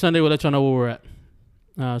 Yeah, every Sunday we'll let y'all know where we're at.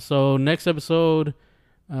 So next episode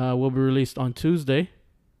will be released on Tuesday.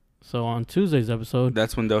 So on Tuesday's episode,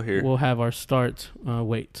 that's when they'll hear. We'll have our start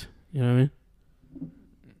weight. You know what I mean?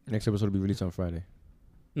 Next episode will be released on Friday.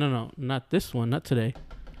 No, not this one, not today.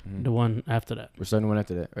 The one after that. We're starting one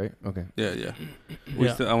after that, right? Okay. Yeah.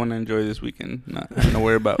 I want to enjoy this weekend. Not having to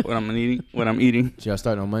worry about what I'm eating. So y'all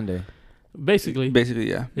starting on Monday. Basically,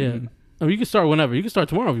 yeah. Yeah. I mean, you can start whenever. You can start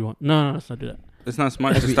tomorrow if you want. No, let's not do that. It's not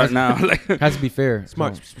smart to start now. Has to be fair.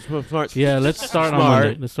 Smart. Yeah, let's start on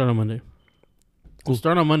Monday. Let's start on Monday. We'll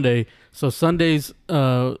start on Monday. So Sundays,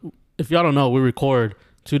 if y'all don't know, we record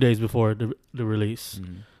 2 days before the release.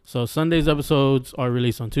 Mm-hmm. So Sunday's episodes are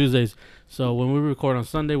released on Tuesdays. So when we record on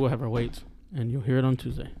Sunday, we'll have our weights, and you'll hear it on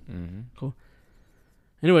Tuesday. Mm-hmm. Cool.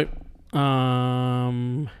 Anyway,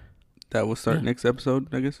 that will start next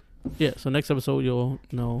episode, I guess. Yeah. So next episode, you'll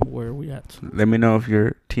know where we at. Let me know if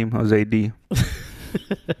you're Team Jose D.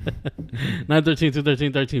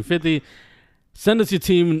 913-213-1350. Send us your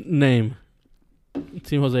team name.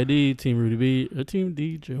 Team Jose D, Team Rudy B, or Team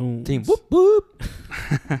D Jones. Team whoop whoop.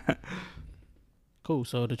 Cool.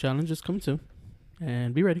 So the challenge is coming soon.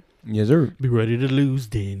 And be ready. Yes, sir. Be ready to lose,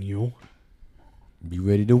 Daniel. Be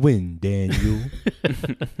ready to win, Daniel.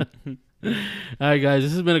 All right, guys.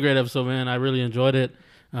 This has been a great episode, man. I really enjoyed it.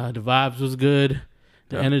 The vibes was good.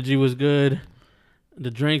 The energy was good.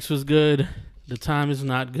 The drinks was good. The time is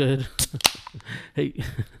not good. Hey.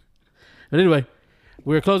 But anyway,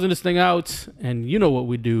 we're closing this thing out. And you know what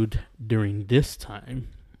we do during this time.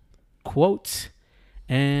 Quote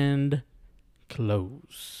and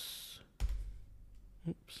close.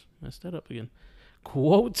 Oops, messed that up again.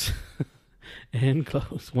 Quote and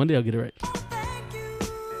close. One day I'll get it right.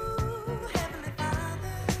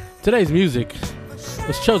 Today's music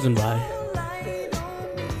was chosen by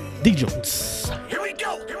D Jones. Here we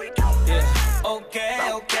go. Yeah. Okay.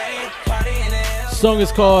 Song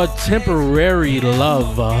is called Temporary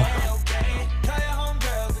Love.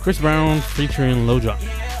 Chris Brown featuring Lil Jon.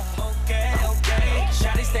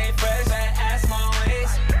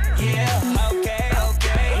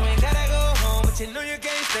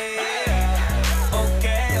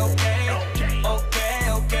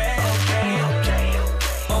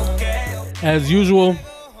 As usual,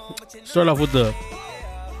 start off with the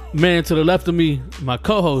man to the left of me, my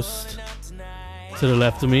co-host to the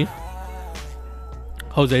left of me,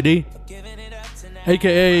 Jose D,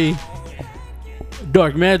 aka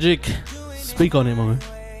Dark Magic. Speak on it, man.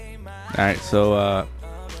 All right, so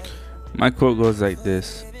my quote goes like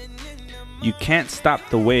this: "You can't stop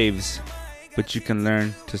the waves, but you can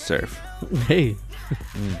learn to surf." Hey,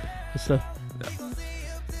 what's up?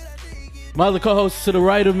 My other co-host to the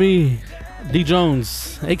right of me, D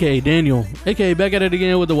Jones, aka Daniel, aka back at it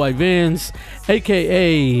again with the white vans,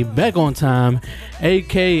 aka back on time,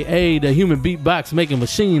 aka the human beatbox making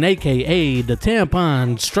machine, aka the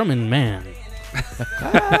tampon strumming man,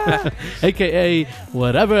 aka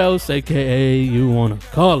whatever else, aka you wanna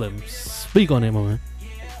call him. Speak on him, man.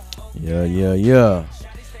 Yeah.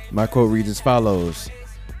 My quote reads as follows: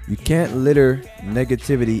 "You can't litter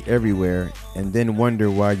negativity everywhere and then wonder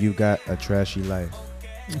why you got a trashy life."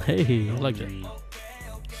 Hey, I like that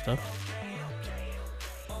stuff.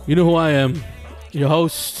 You know who I am, your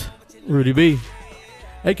host, Rudy B,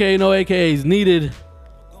 aka no AKAs needed.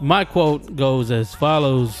 My quote goes as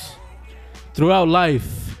follows: throughout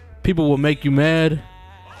life, people will make you mad,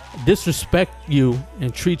 disrespect you,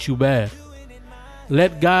 and treat you bad.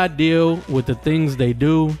 Let God deal with the things they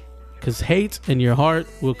do, because hate in your heart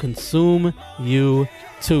will consume you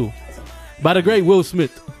too. By the great Will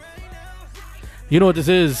Smith. You know what this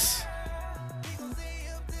is?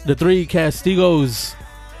 The Three Castigos,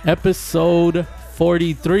 episode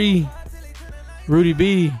 43. Rudy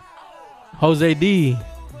B, Jose D,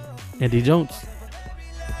 and D Jones.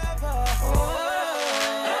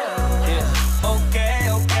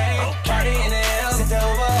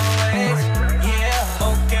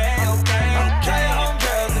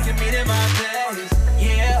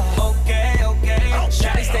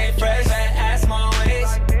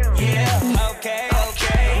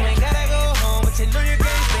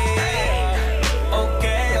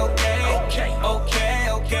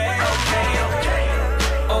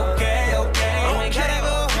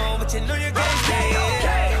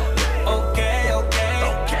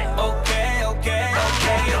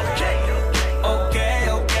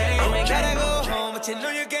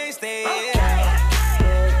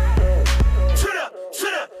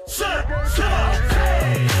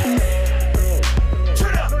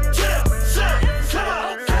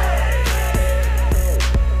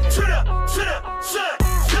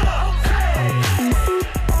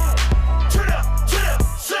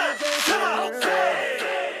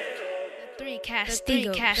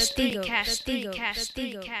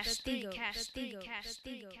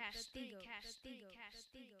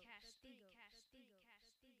 Castigo.